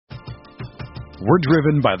We're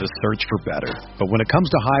driven by the search for better. But when it comes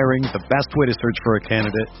to hiring, the best way to search for a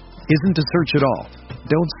candidate isn't to search at all.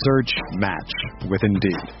 Don't search, match with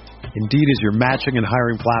Indeed. Indeed is your matching and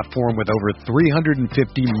hiring platform with over 350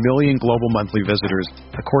 million global monthly visitors,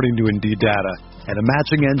 according to Indeed data, and a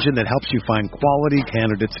matching engine that helps you find quality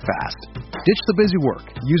candidates fast. Ditch the busy work.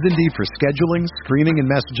 Use Indeed for scheduling, screening, and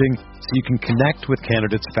messaging so you can connect with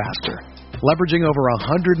candidates faster. Leveraging over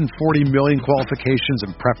 140 million qualifications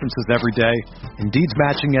and preferences every day, Indeed's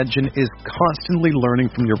matching engine is constantly learning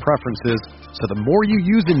from your preferences, so the more you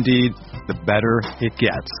use Indeed, the better it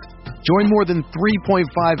gets. Join more than 3.5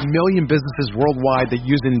 million businesses worldwide that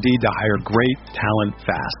use Indeed to hire great talent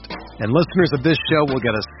fast. And listeners of this show will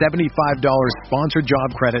get a $75 sponsored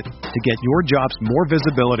job credit to get your jobs more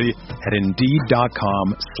visibility at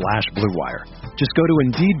Indeed.com/Blue Wire. Just go to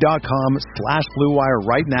Indeed.com/Blue Wire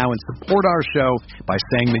right now and support our show by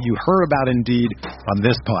saying that you heard about Indeed on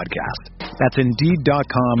this podcast. That's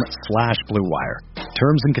Indeed.com/Blue Wire.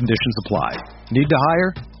 Terms and conditions apply. Need to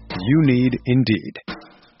hire? You need Indeed.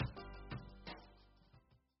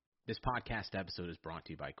 This podcast episode is brought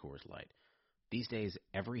to you by Coors Light. These days,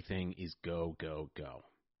 everything is go, go, go.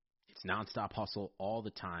 It's nonstop hustle all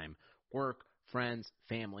the time. Work, friends,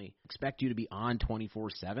 family expect you to be on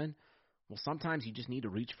 24/7. Well, sometimes you just need to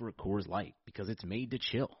reach for a Coors Light because it's made to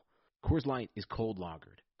chill. Coors Light is cold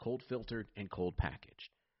lagered, cold filtered, and cold packaged.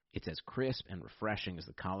 It's as crisp and refreshing as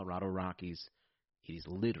the Colorado Rockies. It is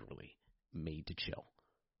literally made to chill.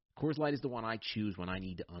 Coors Light is the one I choose when I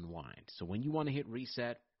need to unwind. So when you want to hit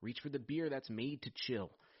reset, reach for the beer that's made to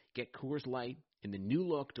chill. Get Coors Light in the new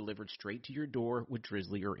look delivered straight to your door with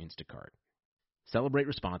Drizzly or Instacart. Celebrate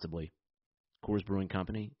responsibly. Coors Brewing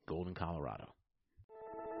Company, Golden, Colorado.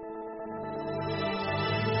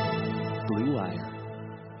 Blue Wire.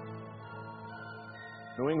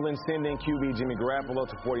 New England sending QB Jimmy Garoppolo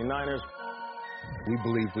to 49ers. We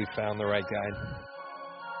believe we found the right guy.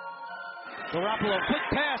 Garoppolo, quick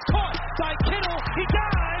pass, caught by Kittle. He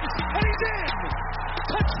dives, and he's in.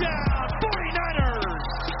 Touchdown, 49ers.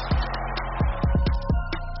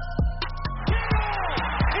 Kittle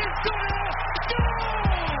is gonna go.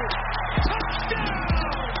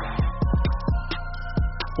 Touchdown.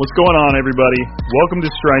 What's going on, everybody? Welcome to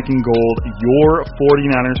Striking Gold, your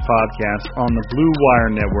 49ers podcast on the Blue Wire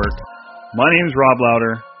Network. My name is Rob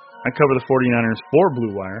Lauder. I cover the 49ers for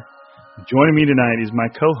Blue Wire. Joining me tonight is my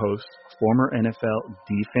co-host, former NFL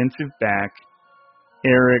defensive back,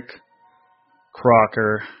 Eric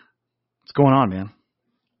Crocker. What's going on, man?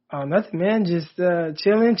 Nothing, man. Just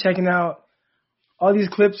chilling, checking out all these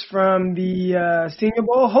clips from the Senior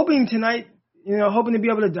Bowl. Hoping tonight, hoping to be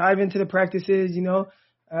able to dive into the practices,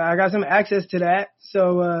 I got some access to that.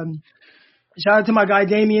 So shout out to my guy,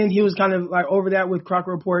 Damien. He was kind of like over that with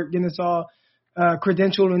Crocker Report, getting us all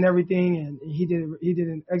credentialed and everything. And he did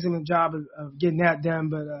an excellent job of getting that done.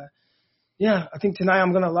 But, yeah, I think tonight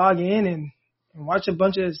I'm going to log in and watch a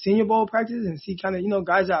bunch of Senior Bowl practices and see kind of,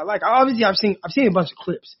 guys that I like. Obviously, I've seen a bunch of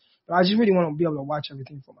clips, but I just really want to be able to watch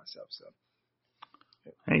everything for myself. So,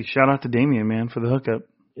 hey, shout out to Damien, man, for the hookup.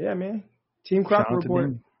 Yeah, man. Team Crocker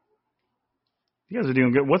Report. You guys are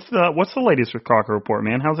doing good. What's the latest with Crocker Report,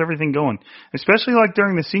 man? How's everything going? Especially like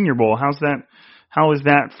during the Senior Bowl. How is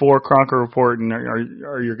that for Crocker Report? And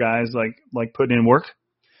are your guys like putting in work?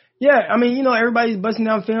 Yeah, I mean, everybody's busting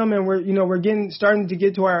down film, and we're starting to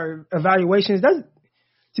get to our evaluations. That's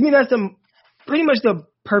pretty much the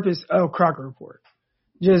purpose of Crocker Report.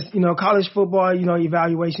 Just college football,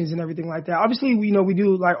 evaluations and everything like that. Obviously, we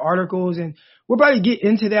do like articles, and we'll probably get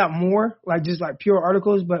into that more, like just like pure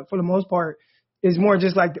articles. But for the most part, it's more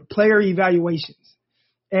just like the player evaluations.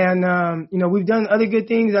 And we've done other good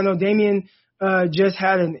things. I know Damien just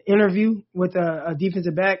had an interview with a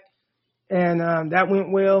defensive back. And that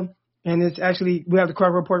went well. And it's actually, we have the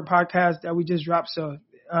Crocker Report podcast that we just dropped. So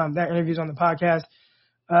that interview's on the podcast.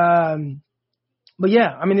 But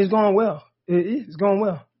yeah, I mean, it's going well. It's going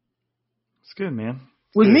well. It's good, man.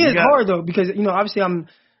 With me, it's hard though, because, obviously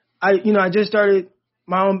I just started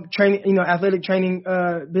my own training, athletic training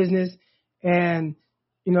business, and,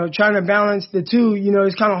 trying to balance the two,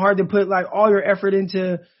 it's kind of hard to put like all your effort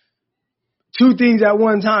into two things at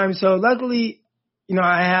one time. So luckily,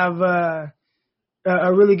 I have a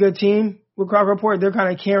really good team with Crocker Report. They're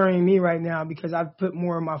kind of carrying me right now because I've put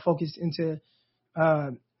more of my focus into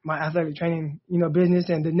my athletic training, business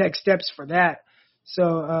and the next steps for that.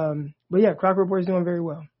 So, but yeah, Crocker Report is doing very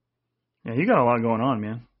well. Yeah, you got a lot going on,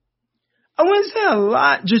 man. I wouldn't say a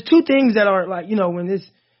lot. Just two things that are like,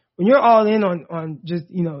 when you're all in on just,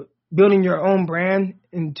 building your own brand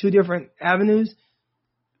in two different avenues,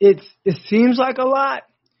 it seems like a lot.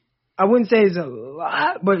 I wouldn't say it's a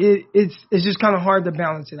lot, but it's just kind of hard to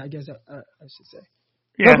balance it, I guess I should say.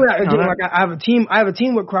 Yeah. I have a team. I have a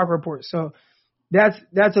team with Crocker Report, so that's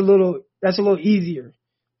a little easier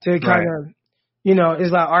to kind of,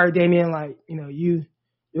 it's like, all right, Damian, like,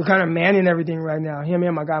 you're kind of manning everything right now. Him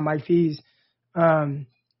and my guy Mike Fees.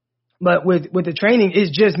 But with the training, it's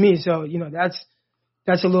just me. So,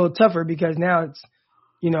 that's a little tougher because now it's,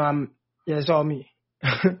 it's all me.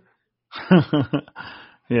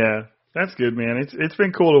 Yeah, that's good, man. It's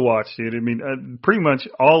been cool to watch, dude. I mean, pretty much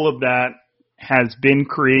all of that has been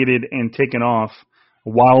created and taken off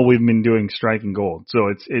while we've been doing Striking Gold. So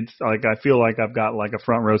it's like, I feel like I've got like a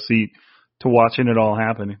front row seat to watching it all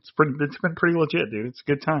happen. It's been pretty legit, dude. It's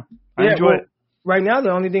a good time. I enjoy it. Right now,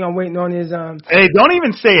 the only thing I'm waiting on is Hey, don't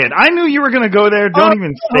even say it. I knew you were gonna go there. Don't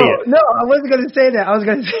even say it. No, I wasn't gonna say that. I was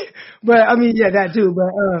gonna say, but I mean, yeah, that too. But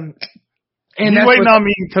and you're waiting on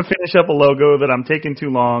me to finish up a logo that I'm taking too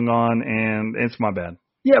long on, and it's my bad.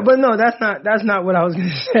 Yeah, but no, that's not what I was gonna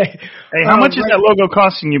say. Hey, how much is that logo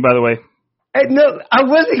costing you, by the way? Hey, no, I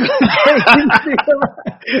wasn't gonna say.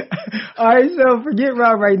 All right, so forget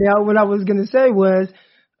Rob right now. What I was gonna say was,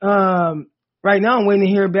 right now I'm waiting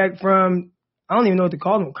to hear back from, I don't even know what to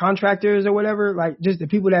call them, contractors or whatever, like just the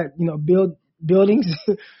people that, build buildings.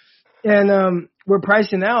 And we're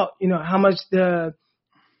pricing out, how much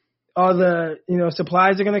all the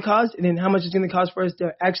supplies are going to cost, and then how much it's going to cost for us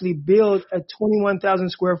to actually build a 21,000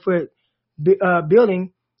 square foot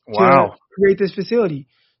building to create this facility.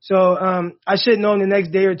 So I should know in the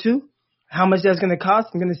next day or two how much that's going to cost.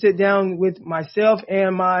 I'm going to sit down with myself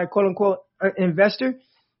and my quote unquote investor,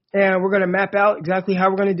 and we're going to map out exactly how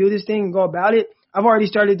we're going to do this thing and go about it. I've already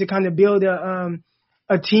started to kind of build a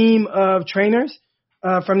team of trainers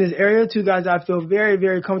from this area, 2 guys I feel very,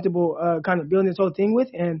 very comfortable kind of building this whole thing with.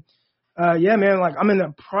 And yeah, man, like I'm in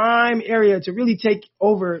a prime area to really take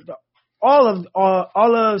over all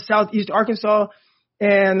of Southeast Arkansas.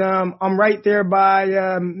 And I'm right there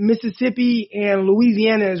by Mississippi and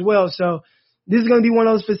Louisiana as well. So this is going to be one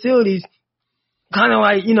of those facilities, kind of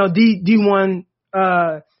like, D1.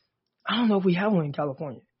 I don't know if we have one in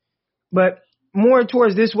California, but more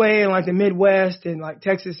towards this way and like the Midwest and like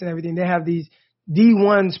Texas and everything, they have these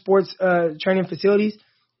D1 sports training facilities.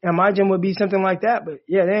 And my gym would be something like that. But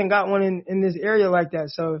yeah, they ain't got one in this area like that.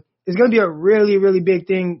 So it's going to be a really, really big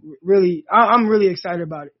thing. Really, I'm really excited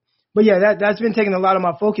about it. But yeah, that's been taking a lot of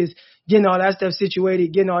my focus, getting all that stuff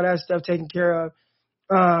situated, getting all that stuff taken care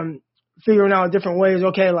of, figuring out different ways.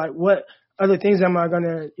 Okay, like what other things am I going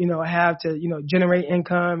to, have to, generate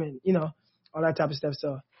income and, all that type of stuff.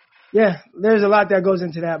 So yeah, there's a lot that goes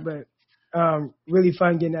into that, but really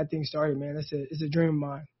fun getting that thing started, man. It's a dream of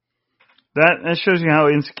mine. That shows you how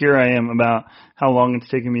insecure I am about how long it's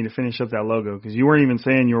taking me to finish up that logo, because you weren't even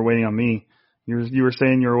saying you were waiting on me. You were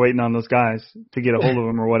saying you were waiting on those guys to get a hold of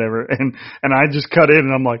them or whatever, and I just cut in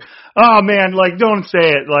and I'm like, oh man, like don't say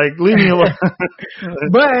it, like leave me alone.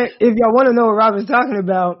 But if y'all want to know what Rob is talking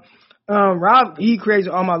about, Rob, he creates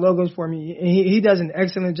all my logos for me, and he does an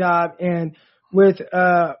excellent job. And with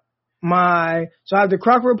so I have the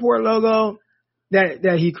Crocker Report logo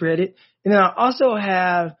that he created, and then I also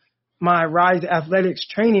have my Rise Athletics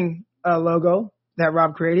training logo that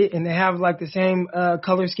Rob created, and they have like the same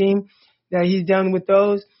color scheme that he's done with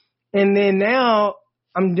those. And then now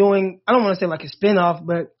I'm doing, I don't want to say like a spinoff,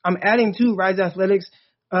 but I'm adding to Rise Athletics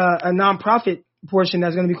a nonprofit portion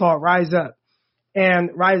that's going to be called Rise Up.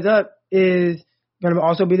 And Rise Up is going to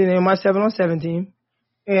also be the name of my 7-on-7 team.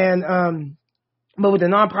 And but with the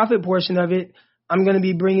nonprofit portion of it, I'm going to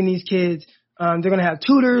be bringing these kids. They're going to have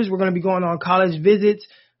tutors. We're going to be going on college visits.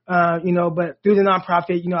 But through the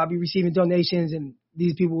nonprofit, I'll be receiving donations, and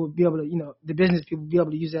these people will be able to, the business people will be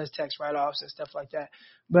able to use that as tax write-offs and stuff like that.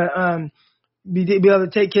 But be able to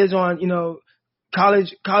take kids on,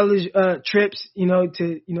 college trips,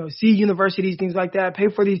 to see universities, things like that. Pay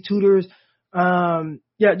for these tutors.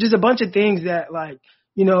 Just a bunch of things that like,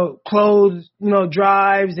 clothes,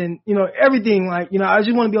 drives, and everything. Like, I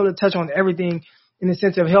just want to be able to touch on everything in the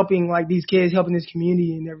sense of helping like these kids, helping this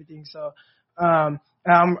community and everything. So. I'm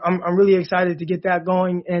really excited to get that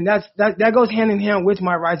going, and that goes hand in hand with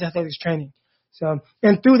my Rise Athletics training. So,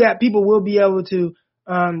 and through that, people will be able to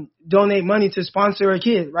donate money to sponsor a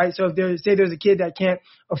kid, right? So if there's a kid that can't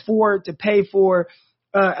afford to pay for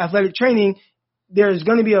athletic training, there's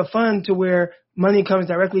going to be a fund to where money comes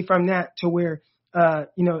directly from that to where a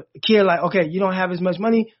kid like, okay, you don't have as much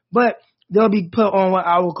money, but they'll be put on what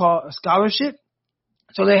I will call a scholarship.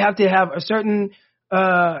 So they have to have a certain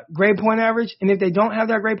grade point average, and if they don't have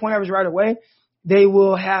that grade point average right away, they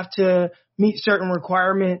will have to meet certain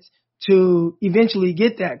requirements to eventually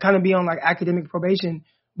get that, kind of be on like academic probation.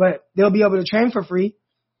 but they'll be able to train for free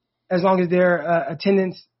as long as their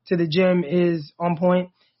attendance to the gym is on point,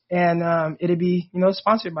 and it'll be,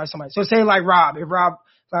 sponsored by somebody. So say like Rob, if Rob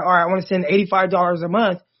like, all right, I want to send $85 a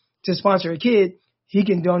month to sponsor a kid, he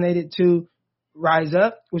can donate it to Rise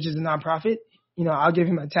Up, which is a nonprofit. I'll give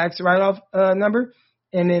him a tax write-off number,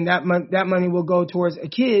 and then that money will go towards a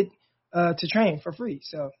kid to train for free.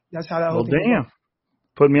 So that's how that whole thing damn. goes.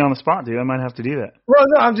 Put me on the spot, dude. I might have to do that. Well,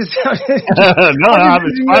 no, I'm just no, it's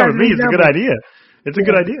fine with me. It's a good idea. It's a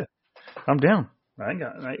good idea. I'm down.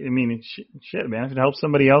 Shit, man. If it helps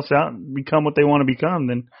somebody else out and become what they want to become,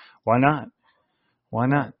 then why not? Why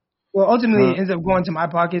not? Well, ultimately, it ends up going to my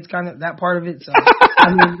pockets, kind of that part of it. So,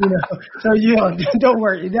 don't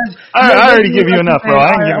worry. I already give you enough, bro.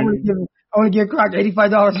 I want to give Croc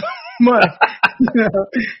 $85 a month.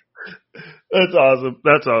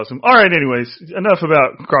 That's awesome. All right, anyways, enough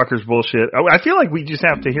about Crocker's bullshit. I feel like we just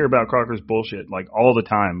have to hear about Crocker's bullshit like all the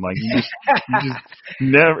time. Like you just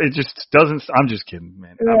never. It just doesn't. I'm just kidding,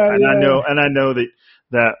 man. I know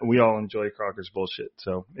that we all enjoy Crocker's bullshit,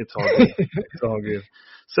 so it's all good. It's all good.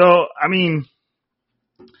 So I mean,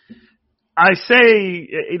 I say,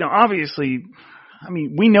 obviously,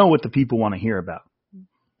 we know what the people want to hear about.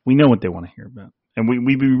 We know what they want to hear about. And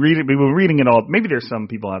we've been reading it all. Maybe there's some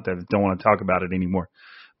people out there that don't want to talk about it anymore,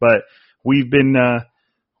 but we've been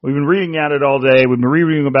reading at it all day. We've been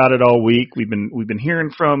reading about it all week. We've been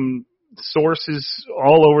hearing from sources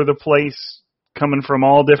all over the place, coming from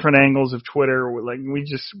all different angles of Twitter.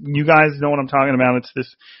 You guys know what I'm talking about. It's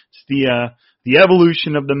the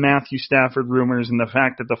evolution of the Matthew Stafford rumors and the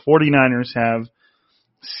fact that the 49ers have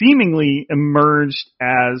seemingly emerged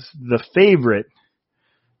as the favorite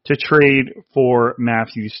to trade for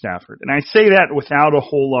Matthew Stafford. And I say that without a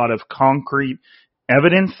whole lot of concrete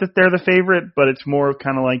evidence that they're the favorite, but it's more of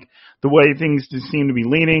kind of like the way things seem to be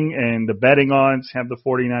leaning, and the betting odds have the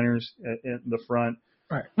 49ers at the front.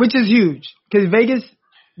 Right, which is huge because Vegas,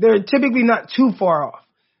 they're typically not too far off.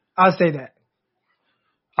 I'll say that.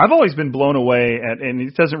 I've always been blown away and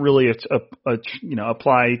it doesn't really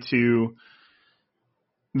apply to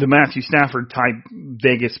the Matthew Stafford type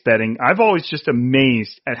Vegas betting. I've always just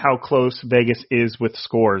amazed at how close Vegas is with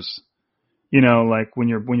scores. Like when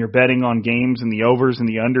you're betting on games and the overs and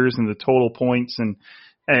the unders and the total points and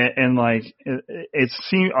like it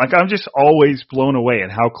seems like I'm just always blown away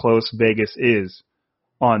at how close Vegas is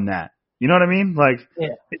on that. You know what I mean? Like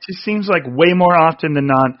It just seems like way more often than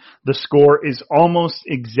not the score is almost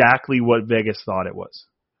exactly what Vegas thought it was.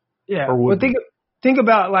 Yeah. Well, think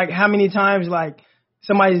about like how many times like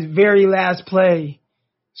somebody's very last play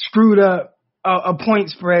screwed up a point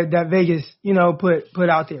spread that Vegas, put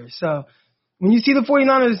out there. So when you see the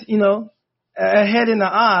 49ers, ahead in the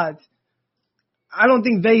odds, I don't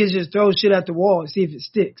think Vegas just throws shit at the wall and see if it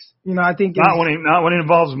sticks. I think not when it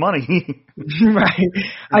involves money. Right.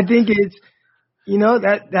 I think it's,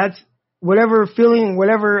 that's whatever feeling,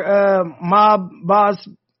 whatever mob boss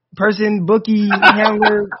person, bookie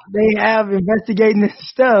handler they have investigating this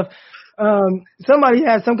stuff. Somebody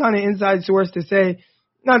has some kind of inside source to say,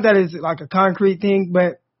 not that it's like a concrete thing,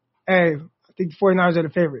 but hey, I think the 49ers are the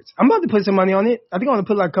favorites. I'm about to put some money on it. I think I'm going to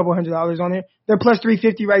put like a couple $100 on it. They're plus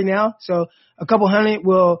 350 right now, so a couple $100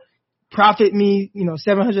 will profit me,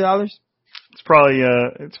 $700. It's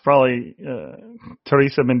probably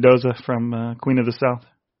Teresa Mendoza from Queen of the South.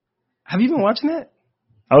 Have you been watching that?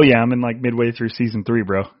 Oh yeah, I'm in like midway through season 3,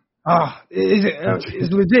 bro. Oh,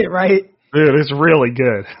 it's legit, right? Dude, it's really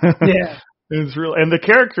good. Yeah. It's real, and the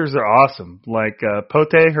characters are awesome. Like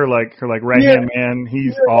Pote, her right hand man,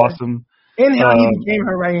 he's awesome. And how he became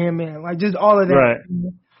her right hand man, like just all of that. Right.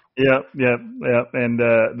 Yep. And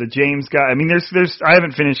the James guy. I mean, there's. I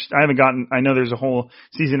haven't finished. I know there's a whole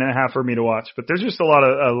season and a half for me to watch, but there's just a lot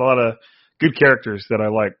of good characters that I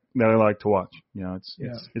like to watch.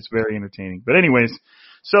 It's very entertaining. But anyways,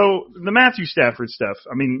 so the Matthew Stafford stuff.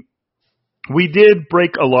 I mean, we did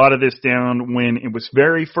break a lot of this down when it was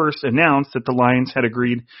very first announced that the Lions had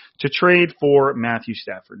agreed to trade for Matthew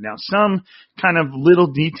Stafford. Now, some kind of little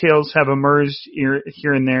details have emerged here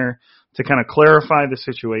and there to kind of clarify the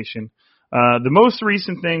situation. The most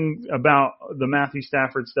recent thing about the Matthew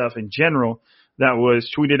Stafford stuff in general that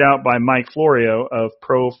was tweeted out by Mike Florio of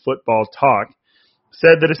Pro Football Talk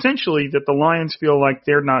said that essentially that the Lions feel like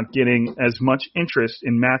they're not getting as much interest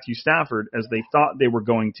in Matthew Stafford as they thought they were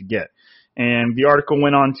going to get. And the article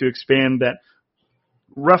went on to expand that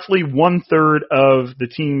roughly 1/3 of the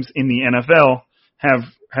teams in the NFL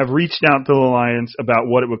have reached out to the Lions about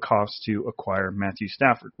what it would cost to acquire Matthew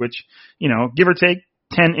Stafford, which, give or take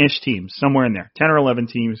 10-ish teams, somewhere in there, 10 or 11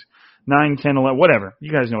 teams, 9, 10, 11, whatever.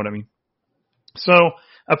 You guys know what I mean. So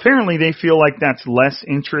apparently they feel like that's less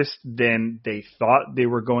interest than they thought they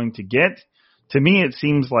were going to get. To me, it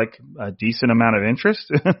seems like a decent amount of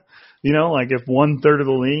interest. Like if 1/3 of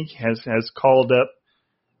the league has called up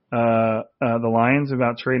the Lions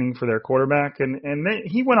about trading for their quarterback, and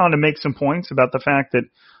he went on to make some points about the fact that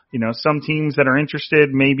some teams that are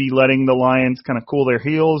interested may be letting the Lions kind of cool their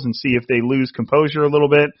heels and see if they lose composure a little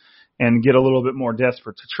bit and get a little bit more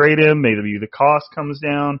desperate to trade him. Maybe the cost comes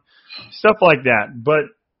down, stuff like that. But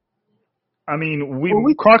I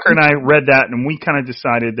mean, Crocker and I read that, and we kind of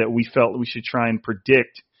decided that we felt we should try and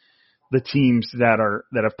predict the teams that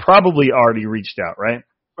have probably already reached out, right?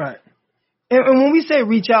 Right. And when we say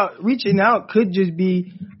reaching out could just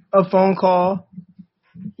be a phone call,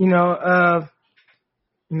 hey,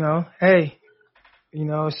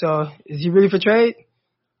 so is he ready for trade?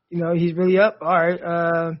 He's really up. All right.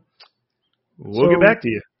 We'll get back to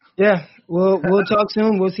you. Yeah, we'll talk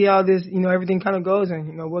soon. We'll see how this, everything kind of goes,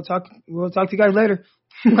 and we'll talk to you guys later.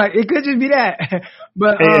 Like it could just be that.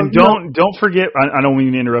 But and don't forget. I don't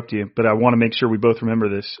mean to interrupt you, but I want to make sure we both remember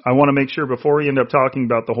this. I want to make sure before we end up talking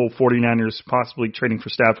about the whole 49ers possibly trading for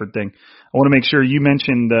Stafford thing, I want to make sure you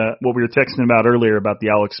mentioned what we were texting about earlier about the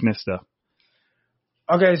Alex Smith stuff.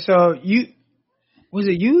 Okay, so was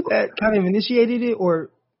it you that kind of initiated it,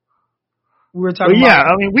 or we were talking? Yeah,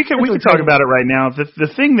 I mean we could talk about it right now. The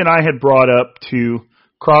thing that I had brought up to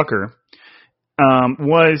Crocker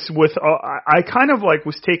was with I kind of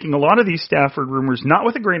was taking a lot of these Stafford rumors not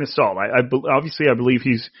with a grain of salt. Obviously I believe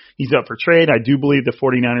he's up for trade. I do believe the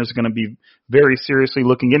 49ers are going to be very seriously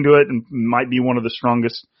looking into it and might be one of the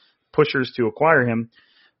strongest pushers to acquire him.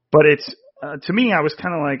 But it's to me, I was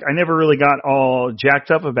kind of I never really got all jacked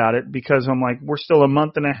up about it because I'm we're still a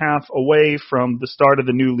month and a half away from the start of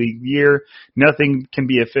the new league year. Nothing can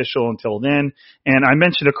be official until then. And I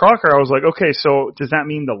mentioned to Crocker, I was like, okay, so does that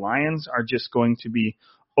mean the Lions are just going to be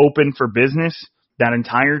open for business that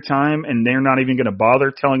entire time and they're not even going to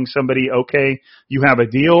bother telling somebody, okay, you have a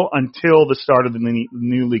deal until the start of the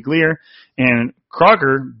new league year? And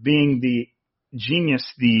Crocker, being the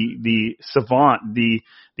genius, the savant, the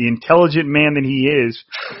intelligent man that he is,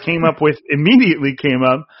 immediately came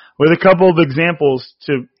up with a couple of examples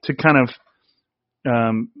to kind of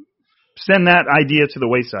send that idea to the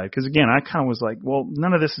wayside. Because again, I kind of was like, well,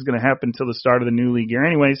 none of this is going to happen until the start of the new league year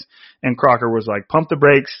anyways. And Crocker was like, pump the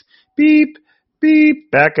brakes, beep, beep,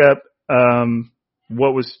 back up.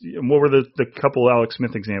 What were the couple Alex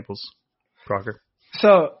Smith examples, Crocker?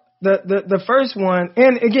 So the first one,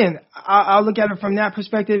 and again, I'll look at it from that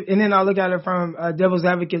perspective, and then I'll look at it from a devil's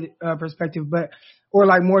advocate perspective, or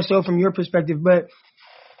more so from your perspective. But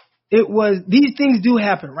it was, these things do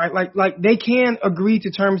happen, right? Like they can agree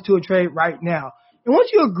to terms to a trade right now. And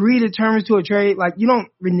once you agree to terms to a trade, you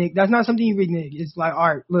don't renege. That's not something you renege. It's all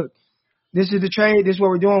right, look, this is the trade. This is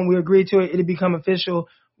what we're doing. We agree to it. It'll become official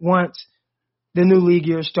once the new league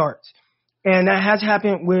year starts. And that has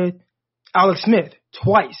happened with Alex Smith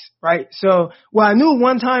twice, right? So, I knew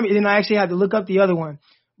one time, and then I actually had to look up the other one.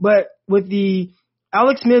 But with the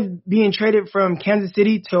Alex Smith being traded from Kansas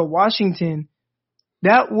City to Washington,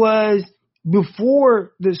 that was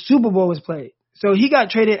before the Super Bowl was played. So he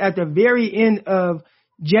got traded at the very end of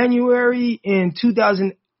January in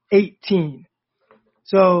 2018.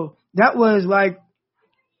 So that was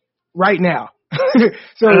right now.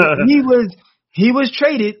 So he was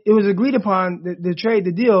traded. It was agreed upon, the trade,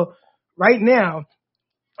 the deal right now,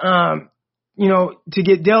 to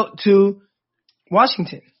get dealt to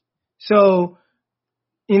Washington. So,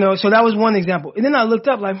 so that was one example. And then I looked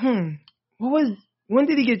up when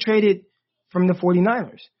did he get traded from the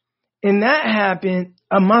 49ers? And that happened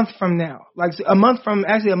a month from now, a month from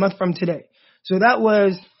today. So that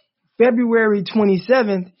was February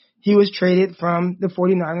 27th. He was traded from the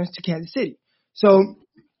 49ers to Kansas City. So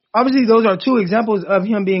obviously those are two examples of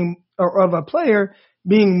him of a player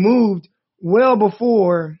being moved well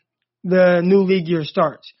before the new league year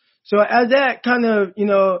starts. So as that kind of,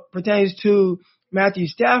 pertains to Matthew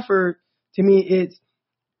Stafford, to me,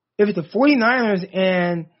 if it's the 49ers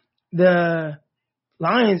and the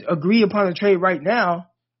Lions agree upon a trade right now,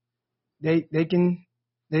 they can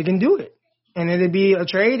do it. And it'll be a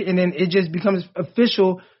trade, and then it just becomes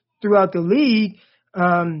official throughout the league,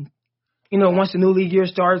 once the new league year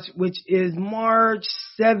starts, which is March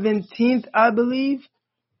 17th, I believe.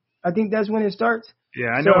 I think that's when it starts. Yeah,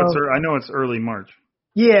 I know it's early March.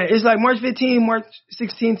 Yeah, it's March 15th, March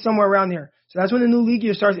 16th, somewhere around there. So that's when the new league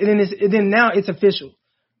year starts, and then now it's official.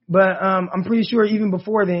 But I'm pretty sure even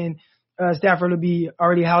before then, Stafford will be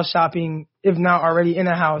already house shopping, if not already in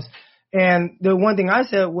a house. And the one thing I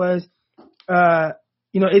said was,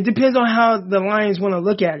 it depends on how the Lions want to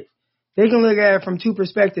look at it. they can look at it from two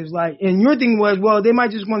perspectives. Like, and your thing was, well, they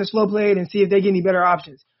might just want to slow play it and see if they get any better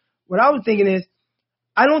options. What I was thinking is,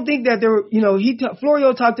 I don't think that there,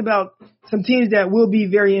 Florio talked about some teams that will be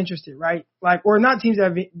very interested, right? Like, or not teams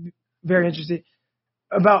that are very interested.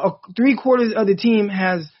 About 3/4 of the team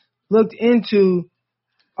has looked into,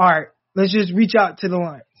 all right, let's just reach out to the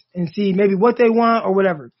Lions and see maybe what they want or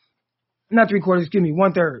whatever. Not 3/4,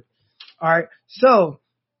 1/3. All right. So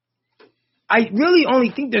I really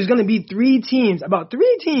only think there's going to be about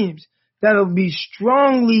three teams that will be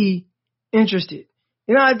strongly interested.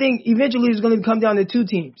 I think eventually it's going to come down to 2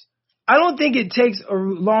 teams. I don't think it takes a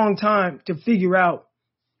long time to figure out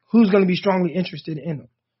who's going to be strongly interested in them.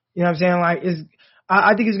 You know what I'm saying? Like,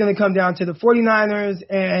 I think it's going to come down to the 49ers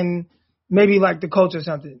and maybe like the Colts or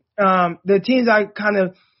something. The teams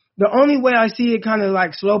the only way I see it kind of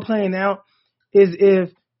like slow playing out is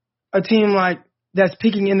if a team like that's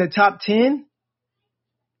picking in the top 10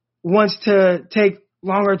 wants to take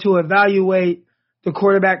longer to evaluate the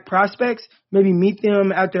quarterback prospects, maybe meet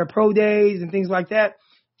them at their pro days and things like that.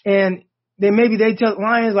 And then maybe they tell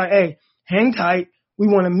Lions like, hey, hang tight. We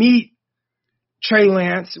want to meet Trey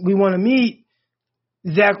Lance. We want to meet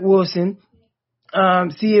Zach Wilson.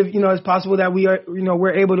 See if, it's possible that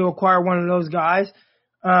we're able to acquire one of those guys,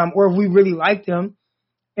 or if we really like them.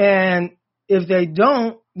 And if they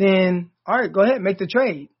don't, then all right, go ahead, make the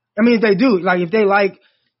trade. I mean, if they do, like if they like,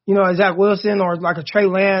 a Zach Wilson or like a Trey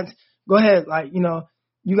Lance, go ahead, like,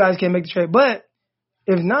 you guys can make the trade. But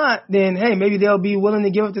if not, then, hey, maybe they'll be willing to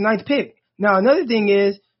give up the 9th pick. Now, another thing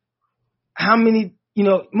is how many,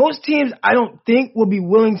 most teams I don't think will be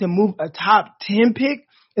willing to move a top 10 pick,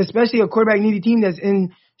 especially a quarterback needy team that's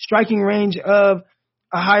in striking range of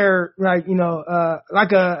a higher, like,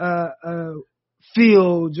 like a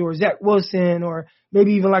Fields or Zach Wilson or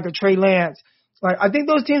maybe even like a Trey Lance. Like, I think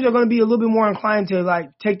those teams are going to be a little bit more inclined to,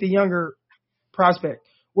 like, take the younger prospect.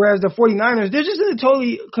 Whereas the 49ers, they're just in a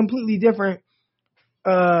completely different,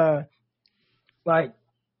 like,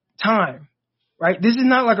 time, right? This is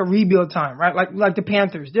not like a rebuild time, right? Like the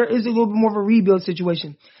Panthers. There is a little bit more of a rebuild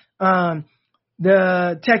situation.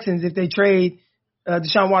 The Texans, if they trade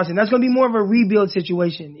Deshaun Watson, that's going to be more of a rebuild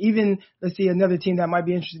situation. Even, let's see, another team that might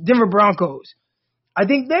be interested, Denver Broncos. I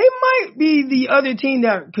think they might be the other team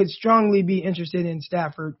that could strongly be interested in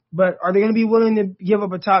Stafford, but are they going to be willing to give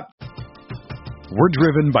up a top? We're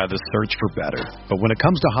driven by the search for better. But when it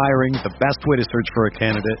comes to hiring, the best way to search for a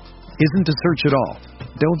candidate isn't to search at all.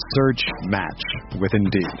 Don't search, match with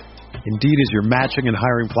Indeed. Indeed is your matching and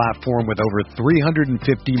hiring platform with over 350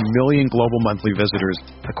 million global monthly visitors,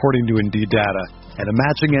 according to Indeed data, and a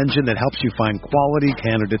matching engine that helps you find quality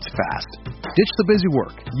candidates fast. Ditch the busy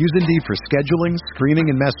work. Use Indeed for scheduling, screening,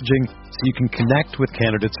 and messaging so you can connect with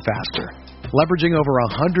candidates faster. Leveraging over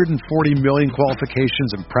 140 million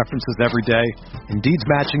qualifications and preferences every day, Indeed's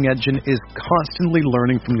matching engine is constantly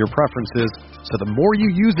learning from your preferences, so the more you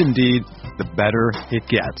use Indeed, the better it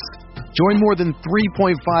gets. Join more than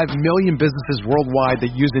 3.5 million businesses worldwide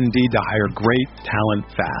that use Indeed to hire great talent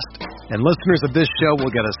fast. And listeners of this show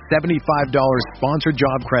will get a $75 sponsored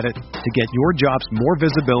job credit to get your jobs more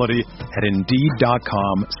visibility at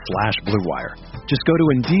Indeed.com/Blue Wire. Just go to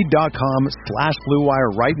Indeed.com/Blue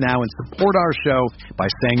Wire right now and support our show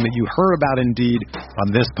by saying that you heard about Indeed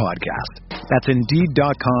on this podcast. That's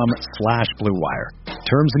Indeed.com/Blue Wire.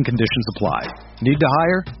 Terms and conditions apply. Need to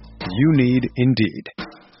hire? You need Indeed.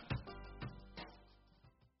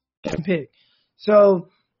 Pick. So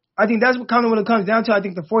I think that's kind of what it comes down to. I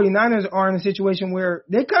think the 49ers are in a situation where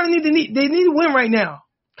they kind of need to win right now.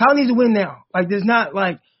 Kyle needs to win now. Like, there's not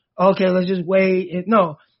like, okay, let's just wait.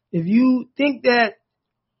 No, if you think that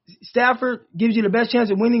Stafford gives you the best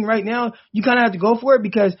chance of winning right now, you kind of have to go for it,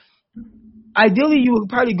 because ideally you would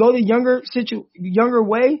probably go the younger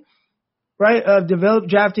way, right, of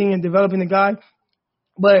drafting and developing the guy.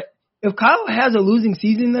 But if Kyle has a losing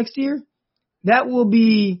season next year, that will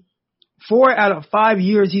be 4 out of 5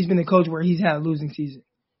 years he's been the coach where he's had a losing season.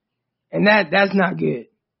 And that's not good.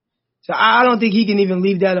 So I don't think he can even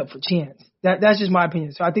leave that up for chance. That's just my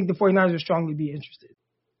opinion. So I think the 49ers will strongly be interested.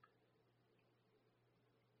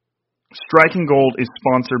 Striking Gold is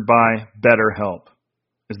sponsored by BetterHelp.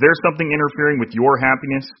 Is there something interfering with your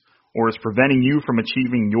happiness or is preventing you from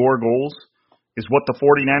achieving your goals? Is what the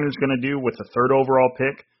 49ers going to do with the 3rd overall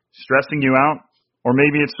pick stressing you out? Or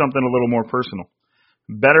maybe it's something a little more personal.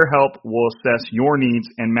 BetterHelp will assess your needs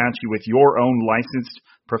and match you with your own licensed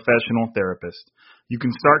professional therapist. You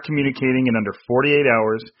can start communicating in under 48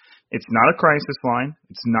 hours. It's not a crisis line.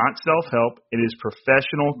 It's not self-help. It is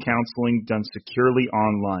professional counseling done securely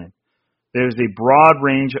online. There's a broad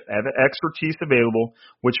range of expertise available,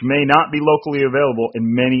 which may not be locally available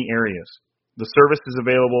in many areas. The service is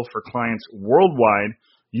available for clients worldwide.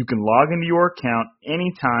 You can log into your account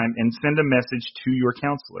anytime and send a message to your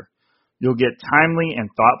counselor. You'll get timely and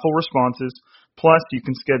thoughtful responses. Plus, you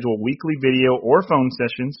can schedule weekly video or phone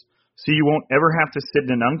sessions, so you won't ever have to sit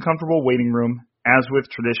in an uncomfortable waiting room as with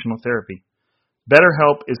traditional therapy.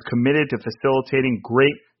 BetterHelp is committed to facilitating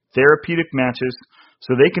great therapeutic matches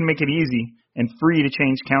so they can make it easy and free to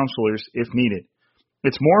change counselors if needed.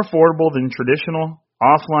 It's more affordable than traditional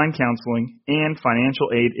offline counseling, and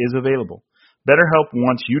financial aid is available. BetterHelp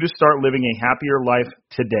wants you to start living a happier life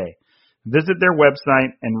today. Visit their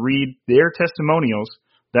website and read their testimonials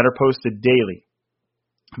that are posted daily.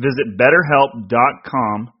 Visit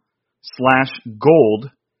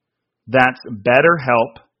BetterHelp.com/gold. That's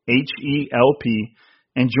BetterHelp, H-E-L-P,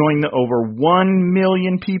 and join the over 1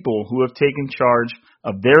 million people who have taken charge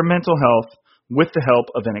of their mental health with the help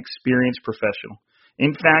of an experienced professional.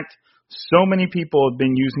 In fact, so many people have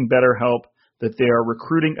been using BetterHelp that they are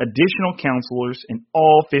recruiting additional counselors in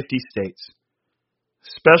all 50 states.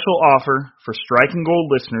 Special offer for Striking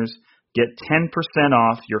Gold listeners. Get 10%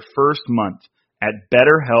 off your first month at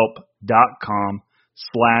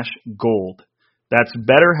BetterHelp.com/gold. That's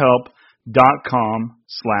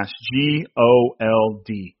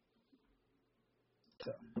BetterHelp.com/GOLD.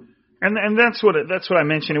 And that's what I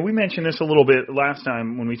mentioned, and we mentioned this a little bit last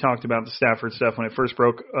time when we talked about the Stafford stuff when it first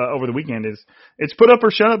broke over the weekend. Is it's put up or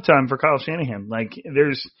shut up time for Kyle Shanahan. Like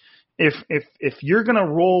if you're gonna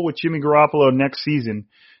roll with Jimmy Garoppolo next season,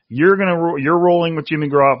 you're rolling with Jimmy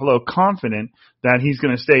Garoppolo confident that he's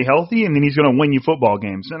gonna stay healthy and then he's gonna win you football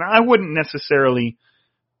games. And I wouldn't necessarily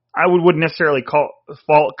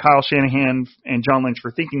fault Kyle Shanahan and John Lynch for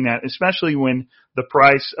thinking that, especially when the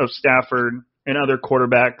price of Stafford and other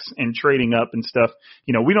quarterbacks and trading up and stuff,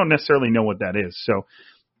 we don't necessarily know what that is. So,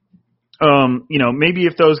 maybe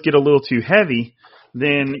if those get a little too heavy,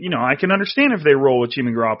 then, I can understand if they roll with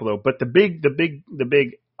Jimmy Garoppolo. But the big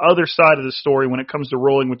other side of the story when it comes to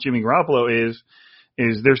rolling with Jimmy Garoppolo is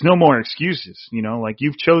there's no more excuses. Like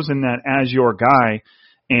you've chosen that as your guy,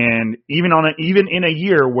 and even in a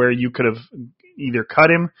year where you could have either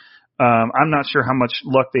cut him, I'm not sure how much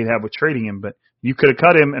luck they'd have with trading him, but you could have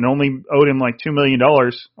cut him and only owed him like $2 million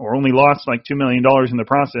or only lost like $2 million in the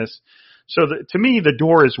process. So to me, the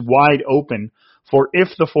door is wide open for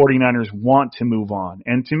if the 49ers want to move on.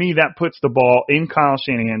 And to me, that puts the ball in Kyle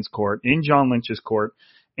Shanahan's court, in John Lynch's court.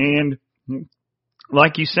 And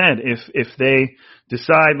like you said, if they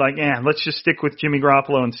decide let's just stick with Jimmy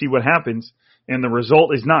Garoppolo and see what happens, and the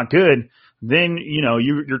result is not good, then,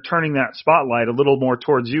 you're turning that spotlight a little more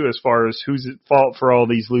towards you as far as who's at fault for all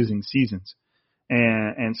these losing seasons.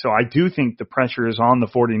 And so I do think the pressure is on the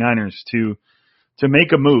 49ers to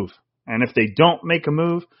make a move. And if they don't make a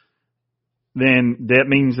move, then that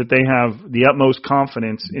means that they have the utmost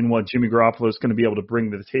confidence in what Jimmy Garoppolo is going to be able to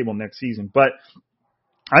bring to the table next season. But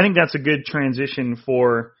I think that's a good transition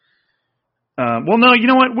for no, you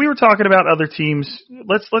know what? We were talking about other teams.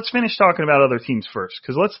 Let's finish talking about other teams first,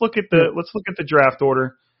 because let's look at the draft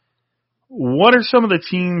order. What are some of the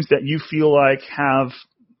teams that you feel like have?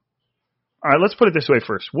 All right, let's put it this way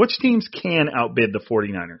first. Which teams can outbid the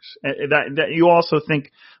 49ers that you also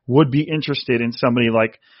think would be interested in somebody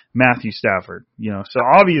like Matthew Stafford? So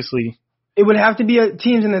obviously it would have to be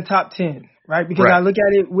teams in the top 10, right? Because I look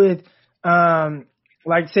at it with,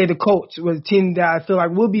 say the Colts was a team that I feel like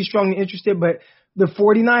will be strongly interested, but the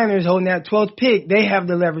 49ers holding that 12th pick, they have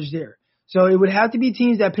the leverage there. So it would have to be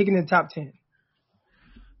teams that pick in the top 10.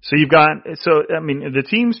 So the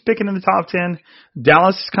teams picking in the top 10,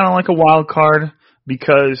 Dallas is kind of like a wild card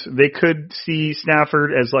because they could see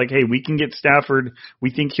Stafford as like, hey, we can get Stafford. We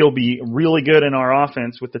think he'll be really good in our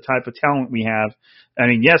offense with the type of talent we have. I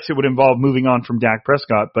mean, yes, it would involve moving on from Dak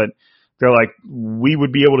Prescott, but they're like, we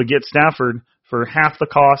would be able to get Stafford for half the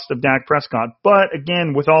cost of Dak Prescott. But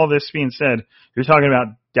again, with all this being said, you're talking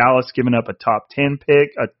about Dallas giving up a top 10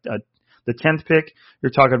 pick, the 10th pick.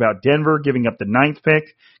 You're talking about Denver giving up the 9th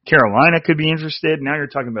pick. Carolina could be interested. Now you're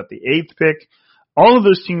talking about the 8th pick. All of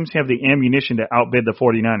those teams have the ammunition to outbid the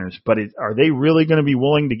 49ers, but are they really going to be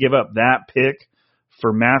willing to give up that pick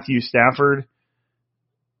for Matthew Stafford?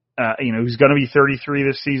 Who's going to be 33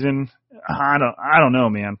 this season? I don't know,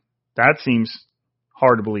 man. That seems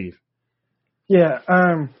hard to believe. Yeah.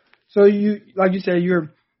 So like you said,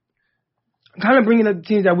 you're kind of bringing up the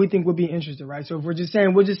teams that we think would be interested, right? So if we'll just say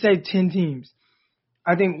 10 teams.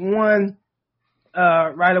 I think one,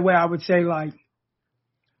 right away, I would say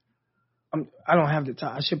I don't have the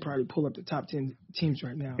top. I should probably pull up the top 10 teams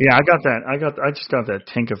right now. Yeah, I got that. I just got that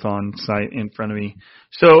Tankathon site in front of me.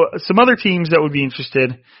 So some other teams that would be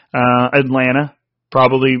interested. Atlanta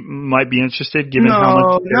probably might be interested, given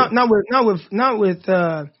how much. Not with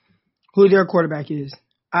who their quarterback is.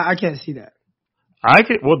 I can't see that.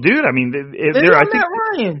 Well, dude. I mean, Matt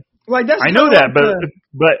Ryan. Like that's. I know that,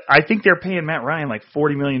 but I think they're paying Matt Ryan like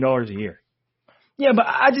 $40 million a year. Yeah, but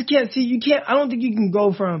I just can't see. You can't. I don't think you can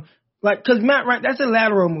go from. Like, because Matt Ryan, that's a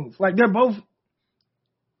lateral move. Like, they're both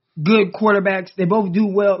good quarterbacks. They both do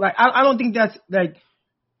well. Like, I don't think that's, like,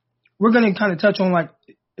 we're going to kind of touch on, like,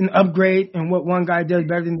 an upgrade and what one guy does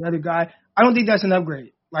better than the other guy. I don't think that's an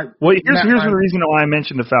upgrade. Like, well, here's the reason why I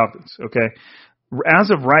mentioned the Falcons, okay? As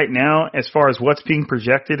of right now, as far as what's being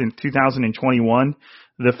projected in 2021,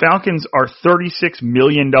 the Falcons are $36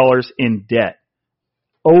 million in debt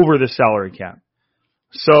over the salary cap.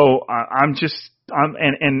 So,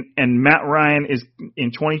 and Matt Ryan is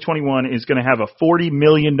in 2021 is going to have a $40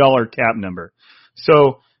 million cap number.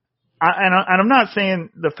 So, I'm not saying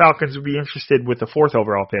the Falcons would be interested with the 4th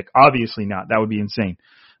overall pick. Obviously not. That would be insane.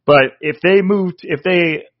 But if they moved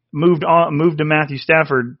to Matthew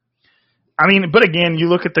Stafford, I mean, but again, you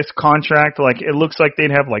look at this contract, like it looks like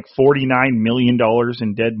they'd have like $49 million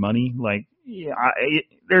in dead money. Like, yeah,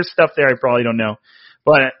 there's stuff there I probably don't know.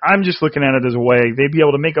 But I'm just looking at it as a way they'd be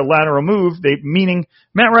able to make a lateral move. Meaning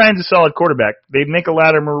Matt Ryan's a solid quarterback. They'd make a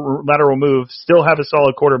lateral move, still have a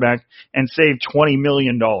solid quarterback, and save $20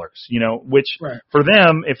 million. You know, which for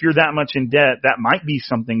them, if you're that much in debt, that might be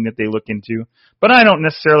something that they look into. But I don't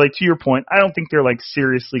necessarily, to your point, I don't think they're like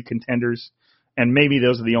seriously contenders. And maybe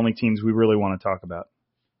those are the only teams we really want to talk about.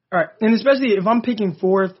 All right, and especially if I'm picking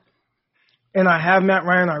 4th, and I have Matt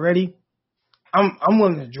Ryan already, I'm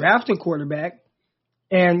willing to draft a quarterback.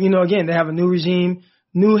 And, you know, again, they have a new regime,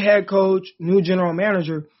 new head coach, new general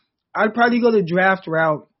manager. I'd probably go the draft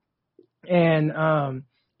route. And,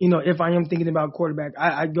 you know, if I am thinking about quarterback,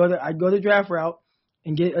 I'd go the draft route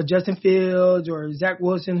and get a Justin Fields or Zach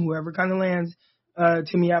Wilson, whoever kind of lands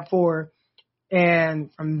to me at 4. And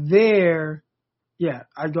from there, yeah,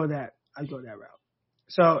 I'd go that route.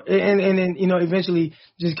 So, and then, you know, eventually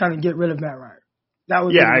just kind of get rid of Matt Ryan. That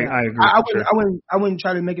would I agree. I wouldn't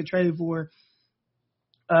try to make a trade for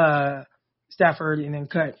Stafford and then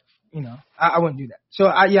cut, you know, I wouldn't do that. So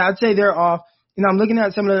I'd say they're off. You know, I'm looking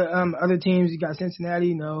at some of the other teams. You got Cincinnati,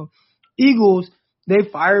 you know, Eagles. They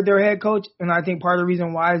fired their head coach, and I think part of the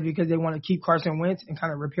reason why is because they want to keep Carson Wentz and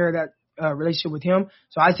kind of repair that relationship with him.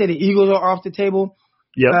 So I say the Eagles are off the table.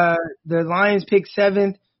 Yeah. The Lions pick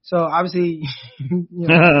 7th. So obviously, you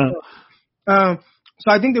know, so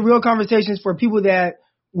I think the real conversation is for people that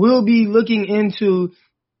will be looking into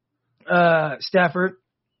Stafford.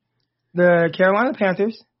 The Carolina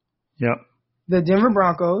Panthers. Yep. The Denver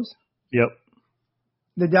Broncos. Yep.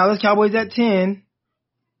 The Dallas Cowboys at 10.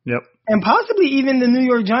 Yep. And possibly even the New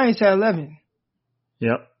York Giants at 11.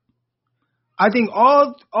 Yep. I think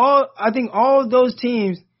all of those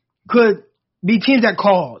teams could be teams that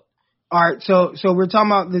called. All right, so we're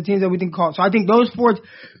talking about the teams that we think called. So I think those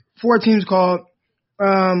four teams called.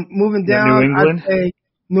 Moving down, New England. I'd say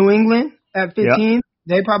New England at 15. Yep.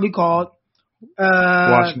 They probably called.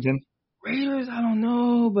 Washington. Raiders, I don't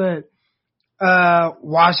know, but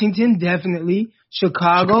Washington definitely.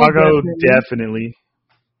 Chicago definitely.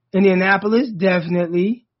 Indianapolis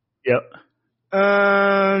definitely. Yep.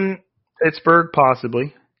 Pittsburgh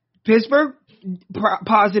possibly. Pittsburgh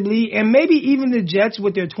possibly, and maybe even the Jets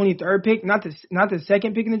with their 23rd pick, not the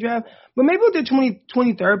second pick in the draft, but maybe with their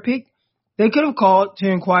 23rd pick, they could have called to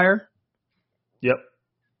inquire. Yep.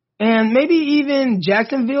 And maybe even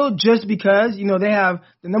Jacksonville, just because, you know, they have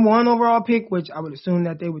the number 1 overall pick, which I would assume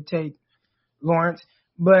that they would take Lawrence.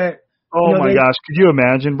 But my gosh, could you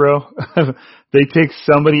imagine, bro? They take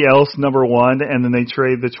somebody else number 1, and then they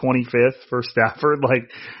trade the 25th for Stafford.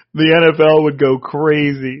 Like, the NFL would go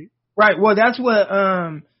crazy. Right. Well, that's what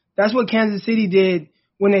Kansas City did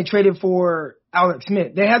when they traded for Alex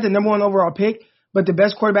Smith. They had the number 1 overall pick, but the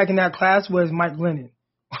best quarterback in that class was Mike Glennon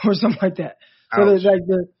or something like that. So there's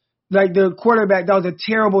like the quarterback, that was a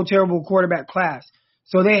terrible, terrible quarterback class.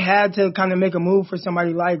 So they had to kind of make a move for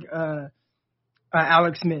somebody like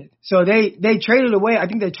Alex Smith. So they traded away. I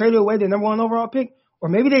think they traded away the number 1 overall pick, or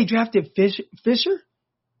maybe they drafted Fisher,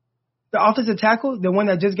 the offensive tackle, the one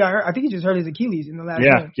that just got hurt. I think he just hurt his Achilles in the last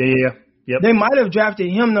game. Yeah. Yep. They might have drafted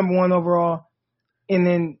him number 1 overall, and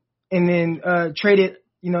then traded,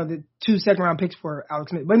 you know, the 2 second-round picks for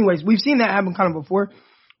Alex Smith. But anyways, we've seen that happen kind of before.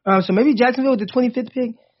 So maybe Jacksonville with the 25th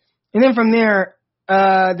pick. And then from there,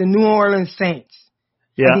 the New Orleans Saints.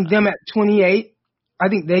 Yeah. I think them at 28. I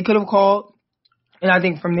think they could have called. And I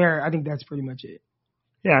think from there, I think that's pretty much it.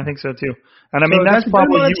 Yeah, I think so too. And I mean, So that's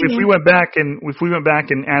probably team. if we went back and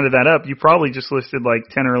added that up, you probably just listed like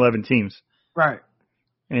 10 or 11 teams. Right.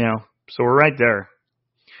 You know, so we're right there.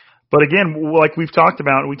 But again, like we talked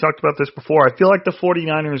about this before. I feel like the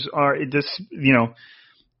 49ers are just, you know,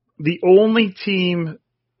 the only team.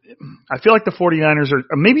 I feel like the 49ers are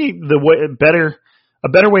maybe a better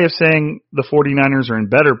way of saying the 49ers are in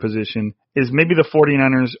better position is maybe the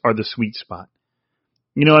 49ers are the sweet spot.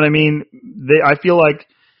 You know what I mean? I feel like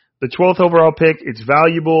the 12th overall pick, it's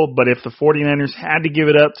valuable, but if the 49ers had to give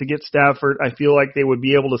it up to get Stafford, I feel like they would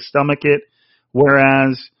be able to stomach it.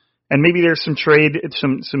 Whereas, and maybe there's some trade,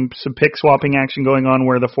 some pick swapping action going on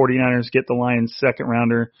where the 49ers get the Lions second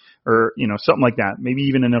rounder or, you know, something like that, maybe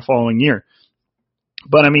even in the following year.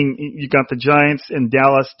 But I mean, you got the Giants and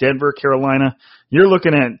Dallas, Denver, Carolina. You're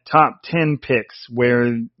looking at top 10 picks where,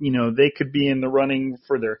 you know, they could be in the running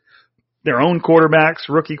for their own quarterbacks,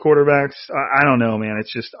 rookie quarterbacks. I don't know, man.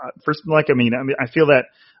 It's just I feel like the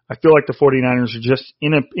 49ers are just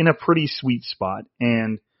in a pretty sweet spot.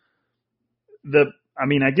 And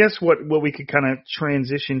I guess what we could kind of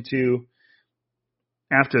transition to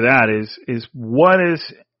after that is what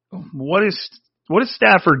does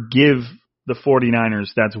Stafford give the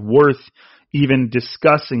 49ers that's worth even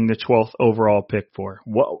discussing the 12th overall pick for?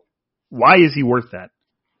 Why is he worth that?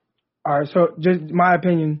 All right, so just my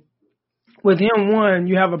opinion. With him, one,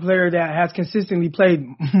 you have a player that has consistently played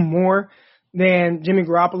more than Jimmy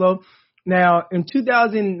Garoppolo. Now, in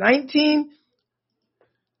 2019,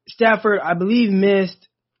 Stafford, I believe, missed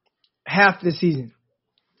half the season.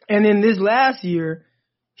 And in this last year,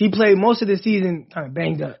 he played most of the season kind of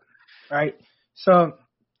banged up, right? So,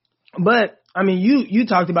 but, I mean, you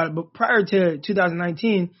talked about it, but prior to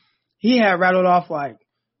 2019, he had rattled off like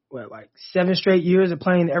 7 straight years of